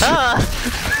 Ah!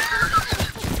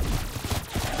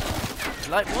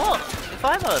 Like, what? If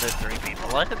I murdered 3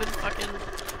 people, I'd have been fucking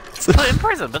put in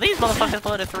prison. But these motherfuckers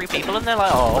murdered 3 people and they're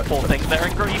like, oh, poor things, they're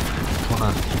in grief. Come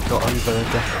on, got over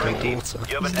death by daughter.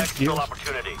 You have an extra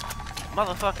opportunity.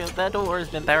 Motherfucker, their daughter has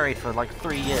been buried for like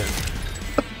 3 years.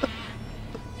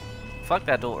 Fuck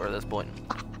their daughter at this point.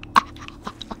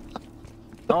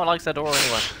 No one likes their daughter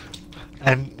anyway.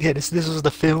 And yeah, this was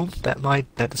the film that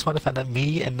despite the fact that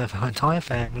me and the entire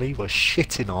family were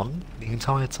shitting on the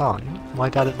entire time, my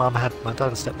dad and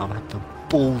stepmom had the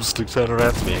balls to turn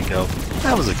around to me and go,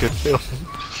 "That was a good film."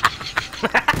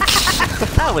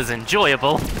 That was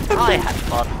enjoyable. I had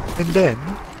fun. And then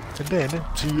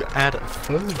to add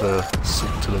further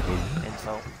salt to the wound,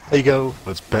 Insult. there you go.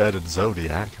 Well, it's better than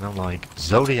Zodiac, and I'm like,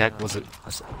 Zodiac was it?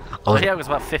 Zodiac was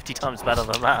about 50 times better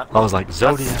than that. I was like,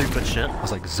 Zodiac. That's stupid shit. I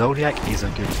was like, Zodiac is a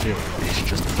good film. It's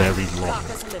just very long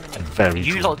and very.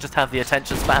 You lot just have the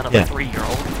attention span of Yeah. a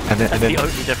 3-year-old. And That's then, the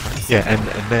only difference. yeah, and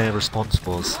their response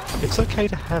was, "It's okay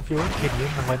to have your opinion."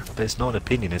 I went, "But it's not an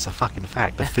opinion. It's a fucking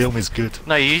fact. The film is good."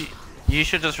 No, you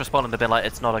should just respond and be like,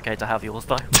 it's not okay to have yours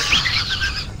though.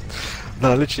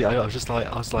 No, literally, I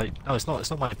was like, "No, it's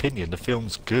not my opinion. The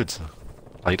film's good.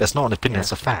 Like, that's not an opinion. Yeah.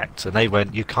 It's a fact." And they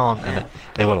went, "You can't." And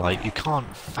they were like, "You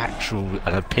can't factual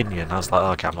an opinion." I was like,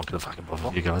 "Okay, I'm not gonna fucking bother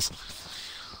with you guys."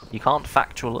 You can't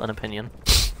factual an opinion.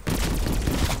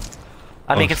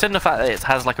 I mean, considering the fact that it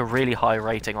has like a really high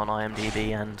rating on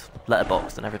IMDb and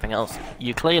Letterboxd and everything else,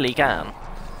 you clearly can.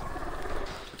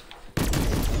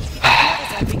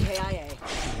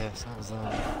 Yes, that was.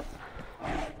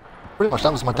 Pretty much,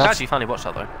 that was my I'm glad dad's. you finally watched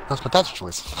that though. That's my dad's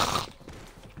choice.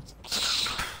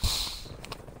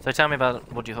 So tell me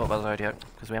about what you thought about Zodiac,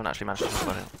 because we haven't actually managed to talk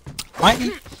about it.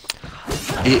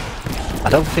 I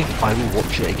don't think I will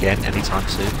watch it again anytime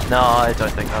soon. No, I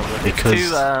don't think I would.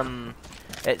 Because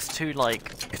it's too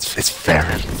like. it's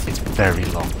very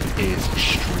long. It is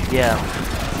extremely. Yeah.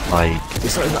 Like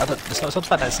it's not the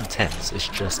fact that it's intense.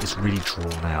 It's really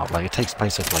drawn out. Like it takes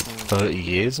place over like 30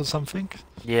 years or something.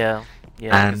 Yeah.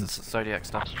 Yeah. And- Because it's Zodiac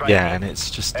stuff. Yeah, and it's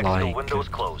just Exit like. windows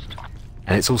closed.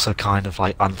 And it's also kind of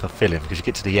like unfulfilling because you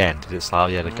get to the end and it's like,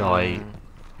 oh yeah, the guy.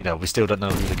 You know, we still don't know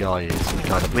who the guy is.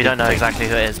 We don't know exactly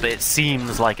who it is, but it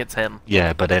seems like it's him.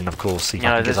 Yeah, but then of course he You know,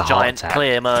 fucking this gets a heart giant attack.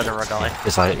 clear murderer guy.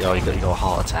 It's like, oh, he got a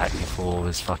heart attack before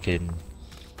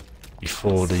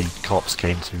the cops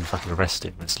came to fucking arrest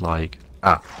him. It's like,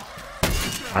 that's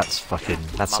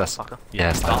Motherfucker. yeah,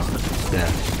 it's like, Bastard. yeah.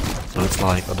 So it's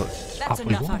like, That's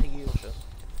enough out of you.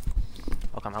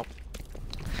 I'll come help.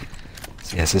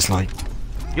 yes, it's like,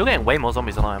 You're getting way more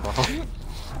zombies than I am, bro.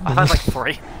 I've had like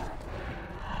 3.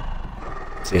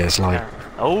 so yeah, it's like, Yeah.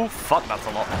 Oh fuck, that's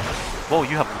a lot. Whoa,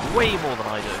 you have way more than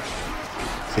I do.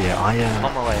 so yeah,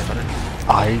 On my way, buddy.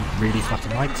 I really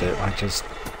fucking liked it. I just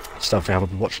don't think I'll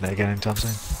be watching it again anytime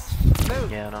soon.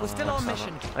 Yeah, no, We're still on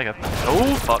mission. There you go.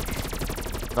 Oh fuck.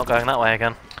 Not going that way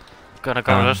again. Gonna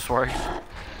go this way.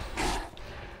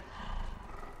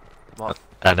 What?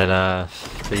 And then,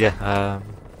 but yeah,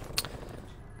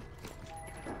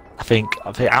 I think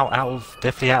definitely out of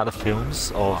the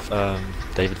films of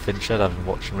David Fincher that I've been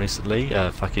watching recently,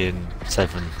 fucking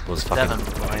Seven was fucking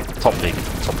Seven, right. top league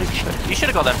shit. You should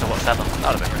have got them to watch 7.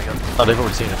 That would have been really good. Oh, they've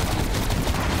already seen it.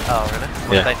 Oh, really?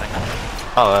 What Yeah. did they think?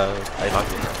 Oh, they like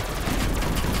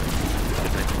it.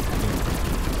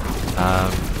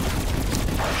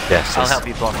 Yes. I'll help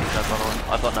you block these guys, by the way.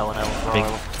 I've got no one else. I think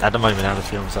at the moment, out of the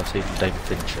films I've seen from David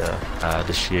Fincher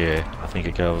this year, I think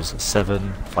it goes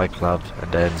Seven, Fight Club, and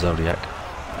then Zodiac.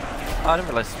 I didn't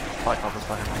realise Fight Club was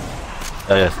by him.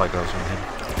 Oh yeah, Fight Club's from him.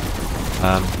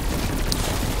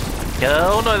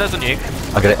 Oh no, there's a nuke.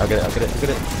 I get it. I've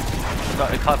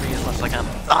got to cover you as much as I can.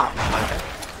 Ah! Okay.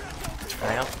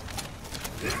 There you go.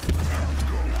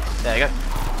 There you go.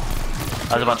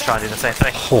 I was about to try and do the same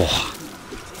thing. Oh.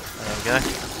 There we go.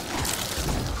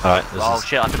 Alright, Oh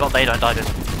shit, I forgot they don't die, dude.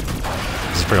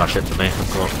 this is pretty much it for me.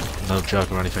 I've got no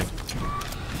joke or anything.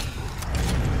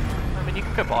 I mean, you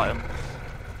could go buy them.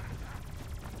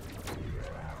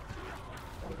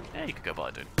 Yeah, you could go buy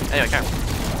it, dude. Anyway, carry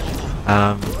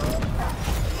on.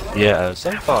 Yeah,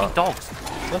 so far, Fucking dogs.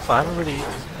 it hasn't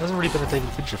really been a David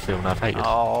Fincher film I've hated.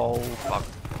 Oh, fuck.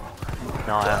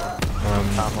 No, I haven't.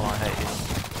 Found one I hate you.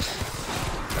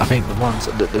 I think the ones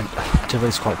that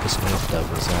was quite pissing me off though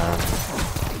was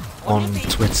on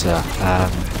Twitter,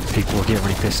 people were getting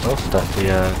really pissed off that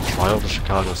the trial, the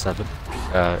Chicago 7,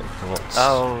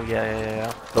 Oh,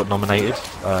 yeah. got nominated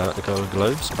at the Golden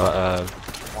Globes, but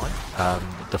Why?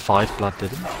 the Five Blood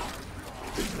didn't.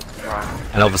 Right.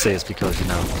 And obviously it's because, you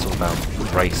know, it's all about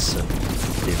race and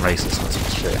being racist and some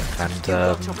shit. And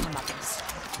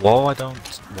While I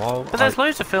don't, But there's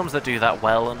loads of films that do that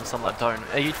well and some that don't.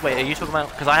 Are you talking about?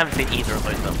 Because I haven't seen either of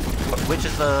those films. Which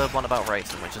is the one about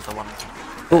race and which is the one?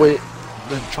 Oh,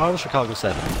 the Trial of Chicago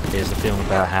 7 is a film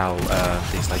about how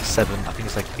these like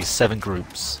these 7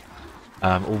 groups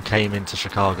all came into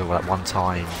Chicago at one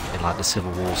time in like the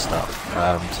Civil War stuff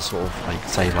to sort of like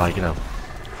say like, you know,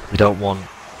 we don't want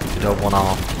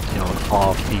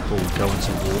our people going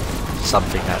to war for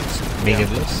something that's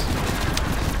meaningless.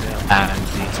 And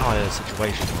the entire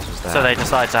situation was that. So they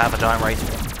decided to have a giant race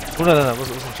war. Well, no, it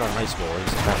wasn't a giant race war. It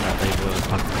was about that they were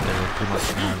pretty much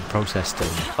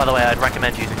protesting. By the way, I'd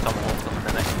recommend using tomahawks on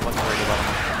the next one really well.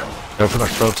 They were pretty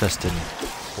much protesting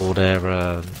for their,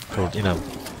 for, you know,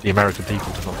 the American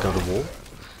people to not go to war.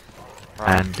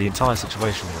 Right. And the entire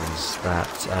situation was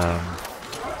that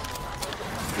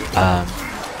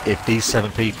if these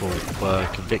 7 people were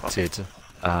convicted,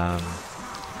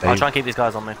 I'll try and keep these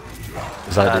guys on me,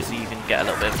 so you can get a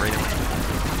little bit of freedom.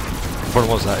 The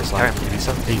problem was that it's like if these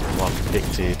 7 people are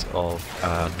convicted of,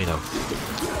 you know,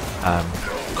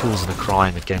 causing a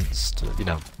crime against, you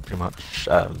know, pretty much,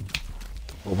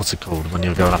 what's it called when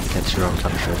you're going up against your own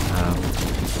country?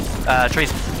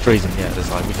 Treason. Treason, yeah.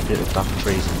 There's like we can do done for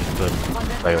treason, we can put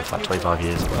jail for like 25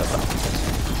 years or whatever.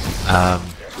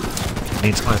 The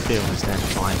entire film is then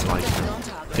trying to like, you know,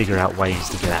 figure out ways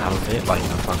to get out of it, like, you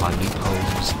know, find like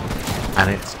loopholes, and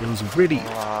it was really.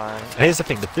 And here's the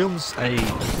thing: the film's a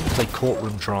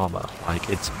courtroom drama. Like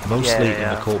it's mostly in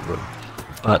the courtroom,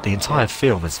 but the entire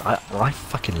film is. I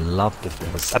fucking love the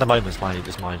film. At the moment,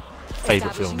 it's my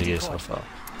favourite film of the year so far.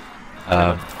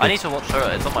 I need to watch it.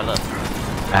 It's on my list.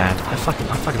 And I fucking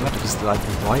love it because like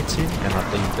the writing and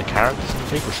like the characters and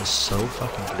everything was just so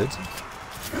fucking good.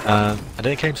 And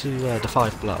then it came to The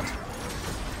Five Blood.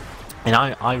 And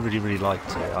I really liked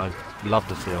it. I loved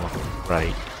the film. I thought it was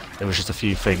great. There was just a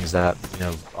few things that, you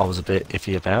know, I was a bit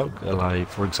iffy about. Like,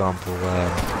 for example,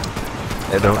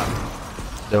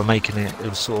 they were making it. It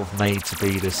was sort of made to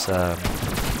be this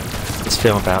this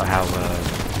film about how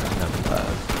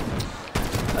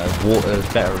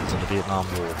veterans of the Vietnam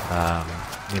War.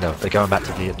 You know, they're going back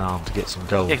to Vietnam to get some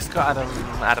gold. Yeah, 'cause it's got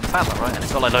Adam Sandler, right? And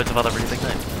it's got like loads of other really big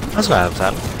names. That's what Adam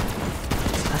Sandler.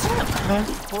 That's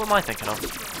it. What am I thinking of?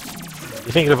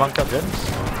 You thinking of Uncut Gems?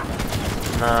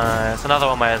 No, it's another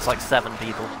one where it's like 7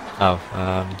 people. Oh,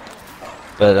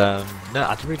 no,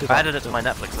 I really. I added it to my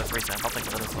Netflix list recently. I can't think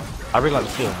of it this one. I really like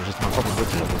the film. Just my problem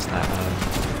with it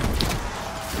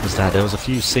was that there was a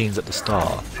few scenes at the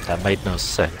start that made no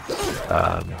sense.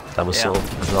 That was sort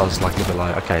of, I was like a bit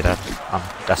like, okay,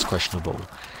 that's questionable.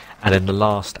 And then the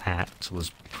last act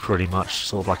was pretty much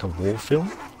sort of like a war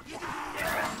film.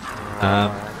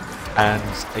 And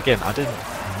again, I didn't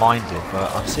mind it,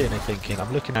 but I'm sitting there thinking,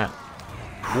 I'm looking at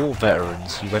war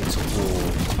veterans who went to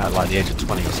war at like the age of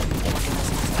 20 or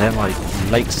something. They're like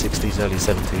late 60s, early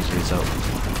 70s years old.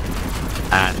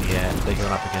 And yeah, they're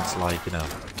going up against like, you know,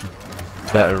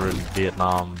 veteran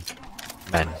Vietnam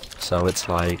men. So it's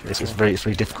like, it's very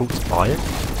difficult to buy it.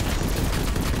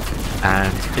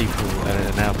 And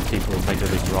now people make a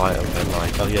big riot of it,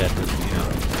 like, oh yeah, you know,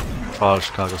 Trial of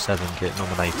Chicago 7 get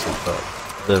nominated, but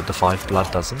the Five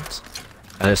Blood doesn't.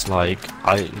 And it's like,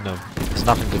 you know, there's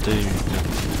nothing to do, you know,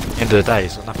 end of the day,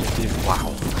 it's got nothing to do, wow,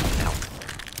 fucking hell.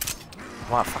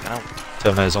 Wow, fucking hell.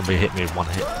 Terminator Zombie hit me with 1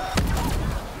 hit.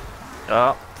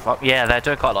 Oh, fuck. Yeah, they're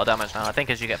doing quite a lot of damage now. I think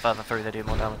as you get further through, they do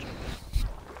more damage.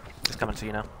 It's coming to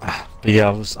you now. But yeah,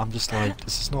 I'm just like,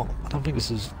 this is not, I don't think this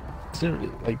is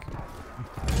like...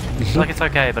 It's like it's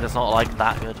okay, but it's not like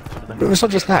that good. But it's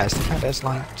not just that, it's the fact that it's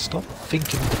like, stop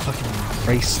thinking of the fucking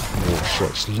race war shit,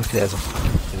 just look at it as a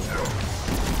fucking film.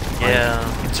 Yeah.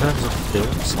 Like, in terms of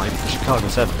films, like, Chicago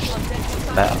 7 is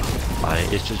just better.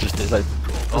 Like, it's like...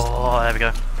 Oh, there we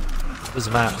go.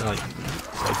 Doesn't matter, like...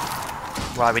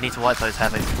 Right, we need to wipe those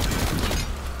heavy.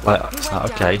 Like, it's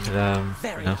like, okay, you know,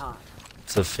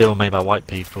 it's a film made by white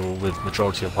people with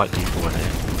majority of white people in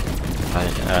it.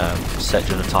 Like, set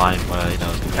during a time where, you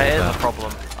know... It is a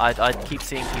problem. I keep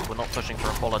seeing people not pushing for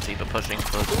equality, but pushing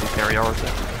for superiority.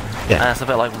 Yeah. And it's a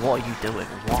bit like, what are you doing?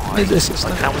 Why? It's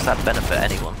like, how does that benefit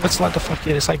anyone? It's like the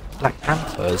fucking... It's like Black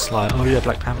Panther. It's like, oh yeah,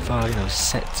 Black Panther, you know,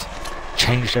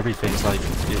 changed everything. It's like,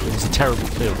 it was a terrible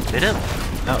film. It is.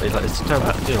 No, it's a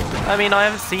terrible film. I mean, I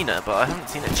haven't seen it, but I haven't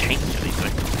seen it change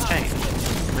anything. It's changed.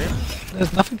 Really?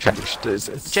 There's nothing changed.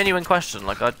 It's genuine question.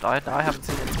 Like, I haven't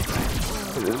seen anything.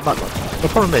 The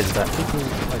problem is that people,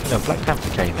 like, you know, Black Panther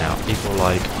came out, people were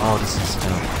like, oh, this is, you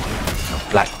know,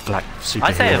 black superheroes.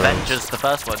 I say Avengers, the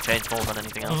first one, changed more than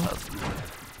anything else has.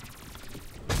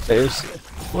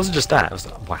 It wasn't just that, it was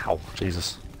like, wow,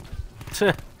 Jesus.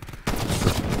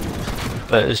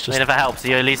 But it's I just... mean, if it helps,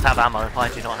 you at least have ammo. Why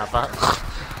do you not have that?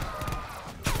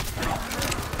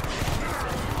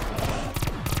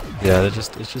 Yeah, it's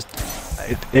just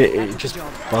it just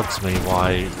bugs me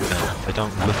why, you know, they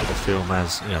don't look at the film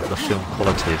as, you know, the film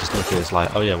quality. Just look at it as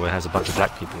like, oh yeah, well, it has a bunch of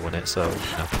black people in it, so, you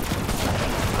know.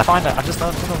 I find that, I don't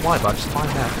know why, but I just find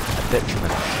that a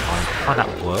detriment. I find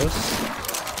that worse.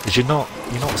 Because you're not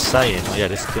saying, oh yeah,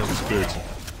 this film's good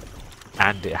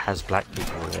and it has black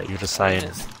people in it. You're just saying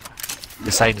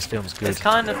you're saying this film's good. It's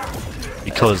kind of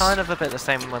a bit the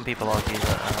same when people argue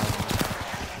that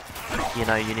you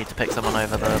know, you need to pick someone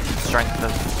over the strength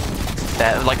of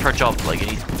their, like for a job, like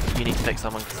you need to pick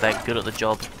someone because they're good at the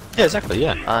job. Yeah, exactly.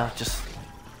 Yeah.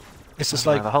 It's just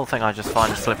like the whole thing. I just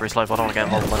find a slippery slope. I don't want to get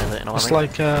involved in it. You know what I mean?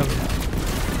 It's like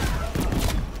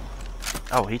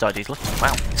oh, he died easily.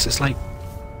 Wow. It's just like.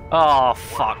 Oh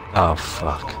fuck. Oh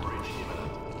fuck.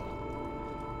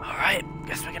 All right.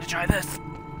 Guess we're gonna try this.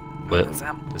 Well,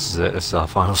 this is it. This is our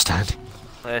final stand.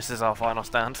 This is our final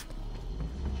stand.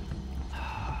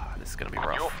 This is gonna be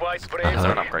rough. Is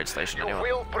there an upgrade station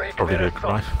anyway? Probably good,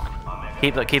 right?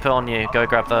 Keep it on you. Go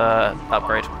grab the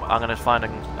upgrade. I'm gonna find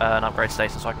an upgrade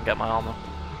station so I can get my armor.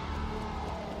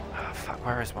 Oh, fuck,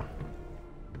 where is one?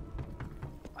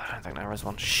 I don't think there is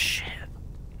one. Shit.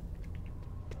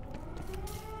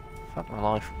 Fuck my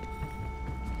life.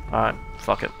 Alright,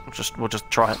 fuck it. We'll just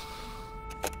try it.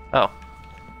 Oh.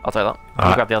 I'll take that.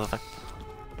 I'll grab the other thing.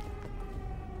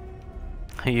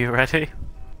 Are you ready?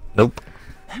 Nope.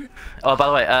 Oh, by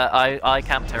the way, I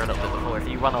camped here a little bit before. If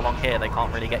you run along here, they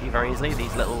can't really get you very easily,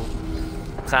 these little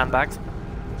sandbags.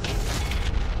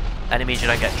 And it means you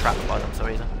don't get trapped by them so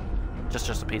easy. Just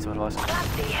a piece of advice.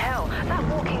 Bloody hell, that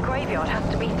walking graveyard has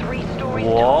to be 3 stories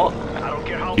What?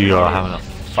 tall. You are having a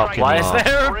fucking Why is laugh.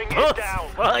 there a boss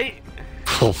fight?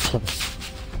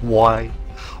 Why?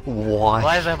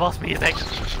 Why is there boss music?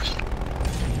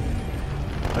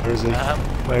 Where is he?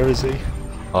 Where is he?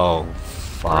 Oh,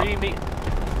 fuck. 3 meters.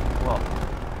 What?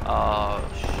 Oh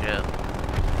shit.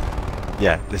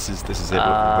 Yeah, this is it. We're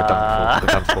done for.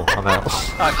 We're done for. I'm out.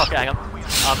 Alright, fuck it, hang on.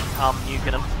 I'm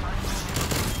nuking him.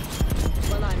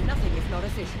 Well, I'm nothing if not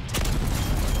efficient.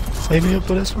 Saving your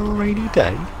bullets for a rainy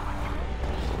day.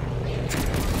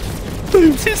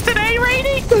 Boom! Is today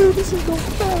rainy? No, this is not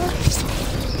fast.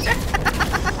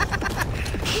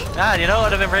 Ah, you know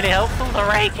what would have been really helpful? The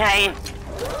Ray Cave!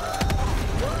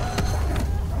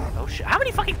 Oh shit, how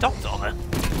many fucking dogs are there?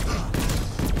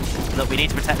 Look, we need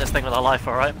to protect this thing with our life,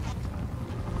 alright?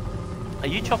 Are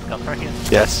you chopping up right here?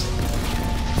 Yes.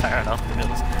 Fair enough, to be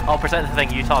honest. I'll protect the thing,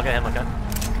 you target him, okay?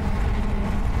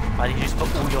 I need you to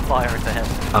put all your fire into him.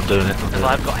 I'm doing it. Because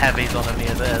I've got heavies on me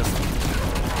as it is.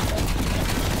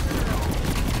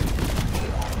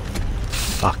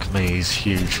 Fuck me, he's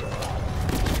huge.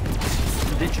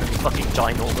 Literally fucking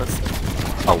ginormous.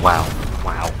 Oh wow.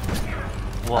 Wow.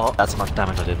 What? That's how much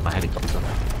damage I did in my helicopter.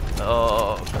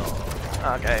 Oh god.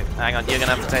 Okay, hang on, you're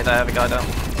gonna have to take that heavy guy down.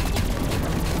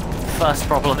 First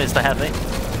problem is the heavy.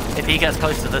 If he gets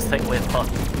close to this thing, we're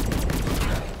fucked.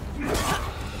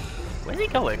 Where's he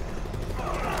going?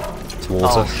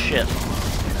 Towards Oh us. shit.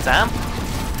 Sam?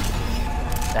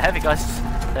 The heavy guys,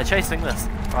 they're chasing this.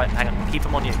 Right, hang on, keep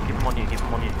him on you, keep him on you, keep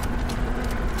him on you.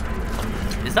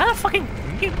 Is that a fucking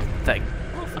thing?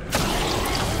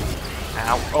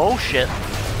 Ow. Oh shit.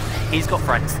 He's got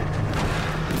friends.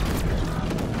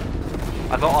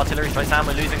 I've got artillery strike. Sam,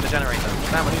 we're losing the generator.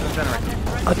 Sam, we're losing the generator.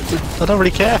 I don't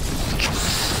really care.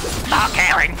 Not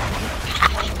caring!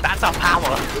 That's our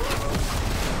power!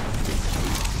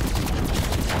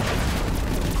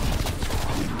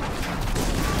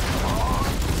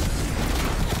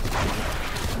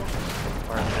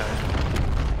 Where is he going?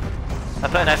 I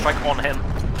put an airstrike on him.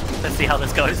 Let's see how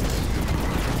this goes.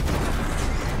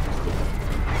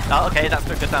 Oh, okay, that's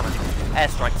good damage.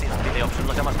 Airstrike seems to be the option.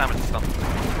 Look how much damage it's done.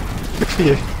 Good for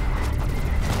you.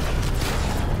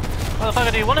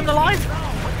 Motherfucker, do you want him alive?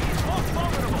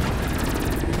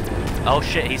 Oh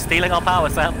shit, he's stealing our power,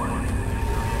 Sam.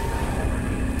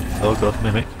 Oh god,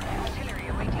 Mimic.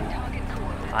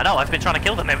 I know, I've been trying to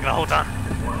kill the Mimic the whole time.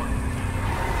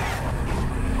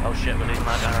 Oh shit, we're losing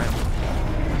that generator.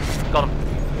 Got him.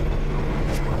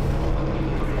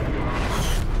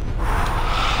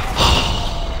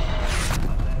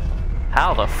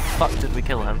 How the fuck did we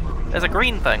kill him? There's a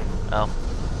green thing. Oh.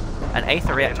 An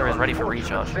Aether reactor is ready for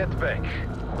recharge.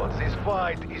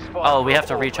 Oh, we have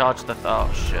to recharge the...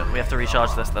 Oh shit, we have to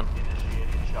recharge this then.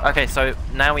 Okay, so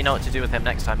now we know what to do with him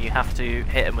next time. You have to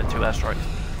hit him with 2 airstrikes.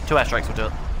 2 airstrikes will do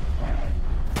it.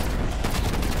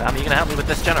 Sam, are you gonna help me with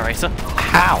this generator?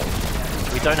 How?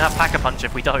 We don't have Pack-a-Punch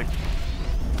if we don't.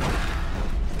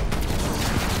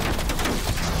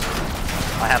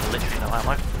 I have literally no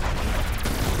ammo.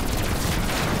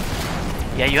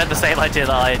 Yeah, you had the same idea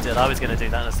that I did. I was going to do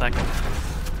that in a second.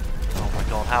 Oh my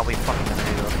god, how are we fucking going to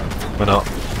do this? We're not.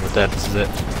 We're dead. This is it.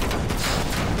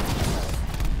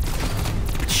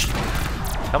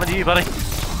 Coming to you, buddy.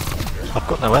 I've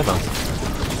got no ammo.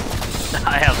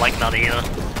 I have like none either.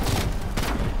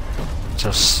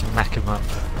 Just smack him up.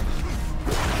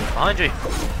 Behind you.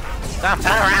 Damn,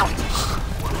 turn around.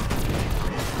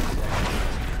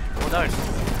 Oh no.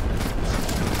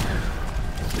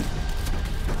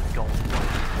 God.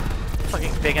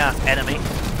 Fucking big ass enemy.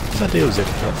 What's the deal with it?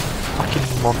 That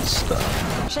fucking monster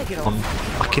Shake it off. on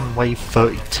fucking wave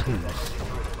 32.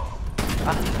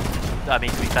 I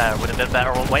mean, to be fair, it would have been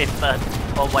better on wave 20.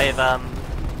 Would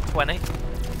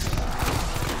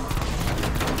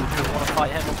you want to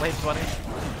fight him on wave 20?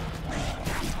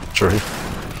 True.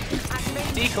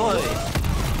 Decoy!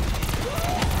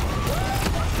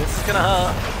 This is gonna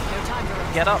hurt. No time for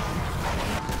Get up.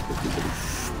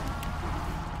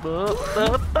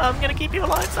 I'm gonna keep you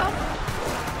alive, Sam.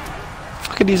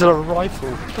 Fucking use a rifle.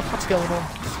 What the fuck's going on?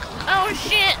 Oh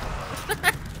shit!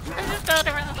 I just turned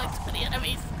around like 20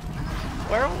 enemies.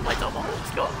 Where are all my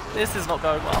tomahawks gone? This is not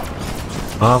going well.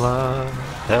 Mama,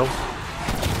 help.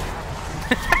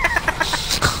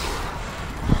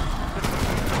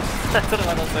 I don't know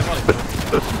why that's so funny.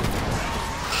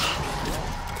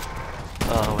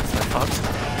 Oh, we're so fucked.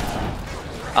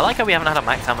 I like how we haven't had a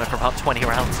max ammo for about 20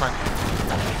 rounds now.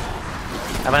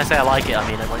 And when I say I like it, I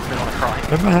mean it makes me want to cry.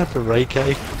 Remember I had the Ray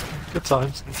K? Good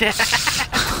times.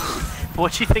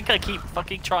 What do you think I keep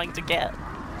fucking trying to get?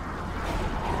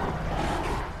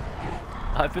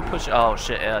 I've been pushing. Oh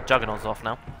shit, Juggernaut's off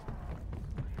now.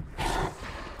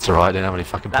 It's alright, I didn't have any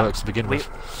fucking perks to begin with.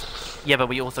 Yeah, but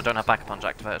we also don't have Backer Punch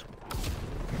activated.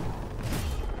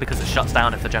 Because it shuts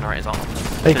down if the generator's on.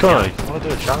 Hey Corey, wanna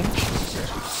do a challenge?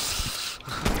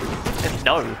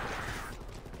 No.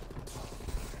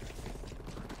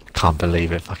 Can't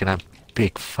believe it, fucking that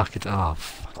big fucking... Oh,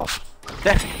 fuck off.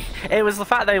 It was the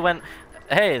fact they went,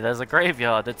 hey, there's a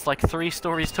graveyard, it's like 3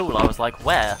 stories tall. I was like,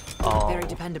 where? Oh. Very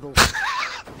dependable.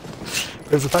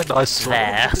 It was the fact that I saw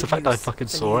There. it. It's the fact that I fucking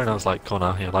saw it and I was like,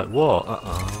 Connor, you're like, what? Now I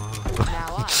have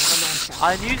a launcher.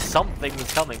 I knew something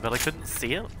was coming, but I couldn't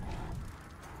see it.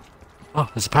 Oh,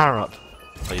 there's a power up.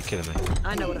 Are you kidding me?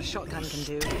 I know what a shotgun can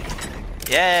do.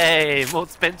 Yay! More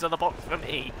spins on the box for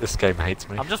me. This game hates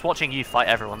me. I'm just watching you fight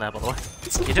everyone there, by the way.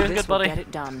 You're doing This good, will buddy. Get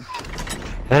it done.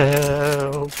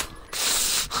 Help!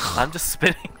 I'm just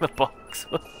spinning the box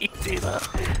while you do that.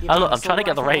 You've Oh look, got I'm trying to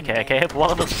get the assault Ray K, rifle okay? If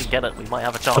one of us can get it, we might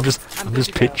have a chance. I'm just good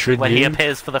to go. picturing when you. he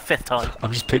appears for the 5th time.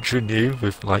 I'm just picturing you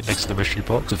with like next to the mystery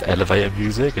box with elevator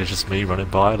music and it's just me running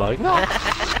by like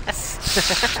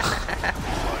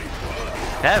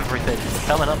Everything's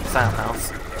coming up Sam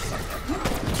House.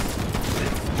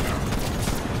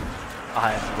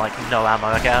 I have like no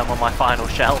ammo. Okay, I'm on my final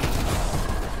shell.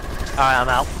 Alright, I'm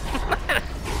out.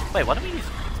 Wait, why don't we use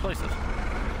explosives?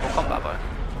 Or combat bow?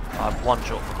 I have 1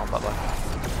 shot for combat bow.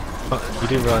 But you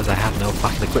do realise I have no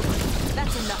fucking equipment.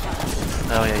 That's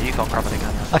enough. Oh yeah, you can't grab it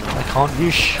again. I can't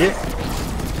use shit.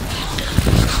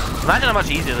 Imagine how much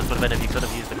easier this would have been if you could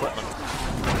have used equipment.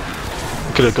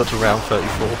 Could have got to round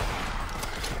 34.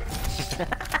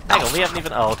 Hang on, we haven't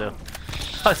even. Oh, dear.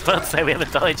 I was about to say we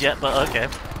haven't died yet, but okay.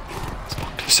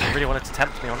 You really wanted to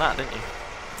tempt me on that, didn't you?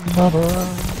 Mama.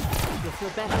 You'll feel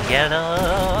better. Get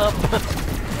up!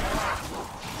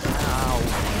 Ow.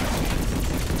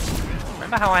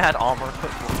 Remember how I had armor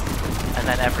equipped? And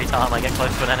then every time I get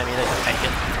close to an enemy, they just take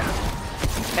it?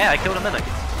 Hey, I killed a mimic.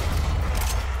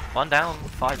 1 down,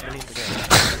 5 million to go.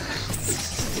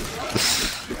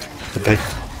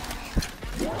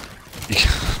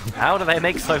 How do they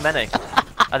make so many?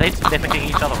 Are they mimicking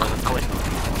each other at this point?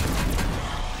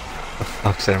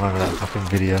 Fuck's sake, I remember that fucking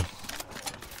video.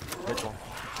 Which one?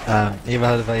 You ever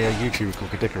heard of a YouTuber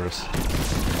called Ridiculous?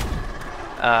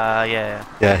 Yeah.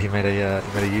 Yeah, he made a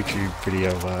YouTube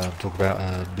video talk about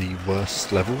the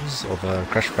worst levels of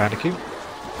Crash Bandicoot.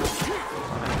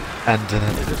 And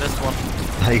Is it this one?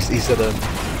 he said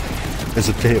there's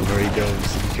a bit where he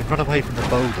goes, you can run away from the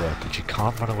boulder, but you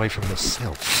can't run away from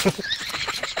yourself.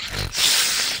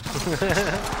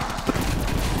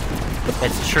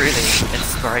 It's truly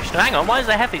inspirational. Hang on, why is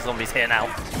there heavy zombies here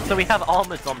now? So we have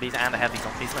armored zombies and heavy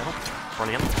zombies now.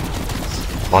 Brilliant.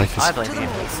 I blame you.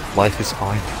 Life is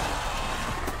fine.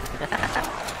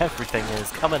 Everything is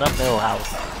coming up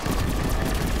Millhouse.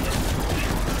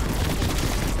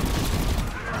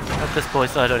 At this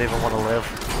point, I don't even want to live.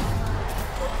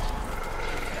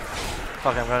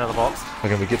 Fuck, I'm going to the box.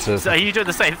 Okay, we get to. So are you doing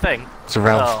the same thing? It's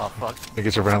around. Oh, fuck. We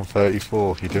get to round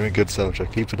 34. You're doing good, soldier.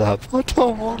 Keep it up. I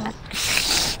don't want it.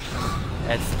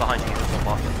 Ed's behind you, little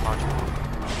bastard. Behind you.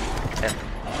 Ed.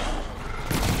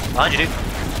 Behind you,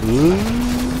 dude.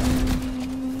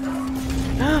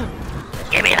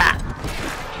 Give me that!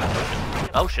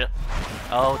 Oh shit.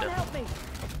 Oh no.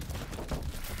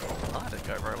 Oh, that didn't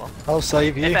go very well. I'll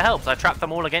save you. If it helps, I trapped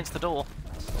them all against the door.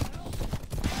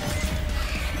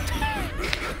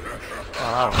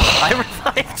 Oh, I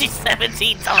revived you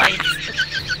 17 times!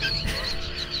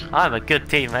 I'm a good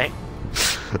teammate.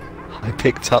 I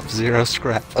picked up 0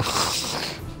 scrap.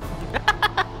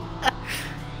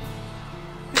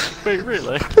 Wait,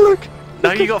 really? Look!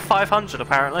 No, you got 500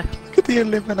 apparently. Look at the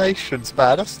eliminations,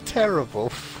 man. That's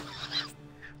terrible.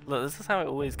 Look, this is how it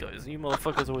always goes. You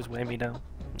motherfuckers always wear me down.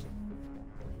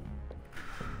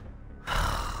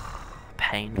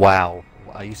 Pain. Wow.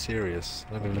 Are you serious?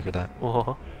 Let me look at that.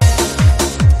 Oh.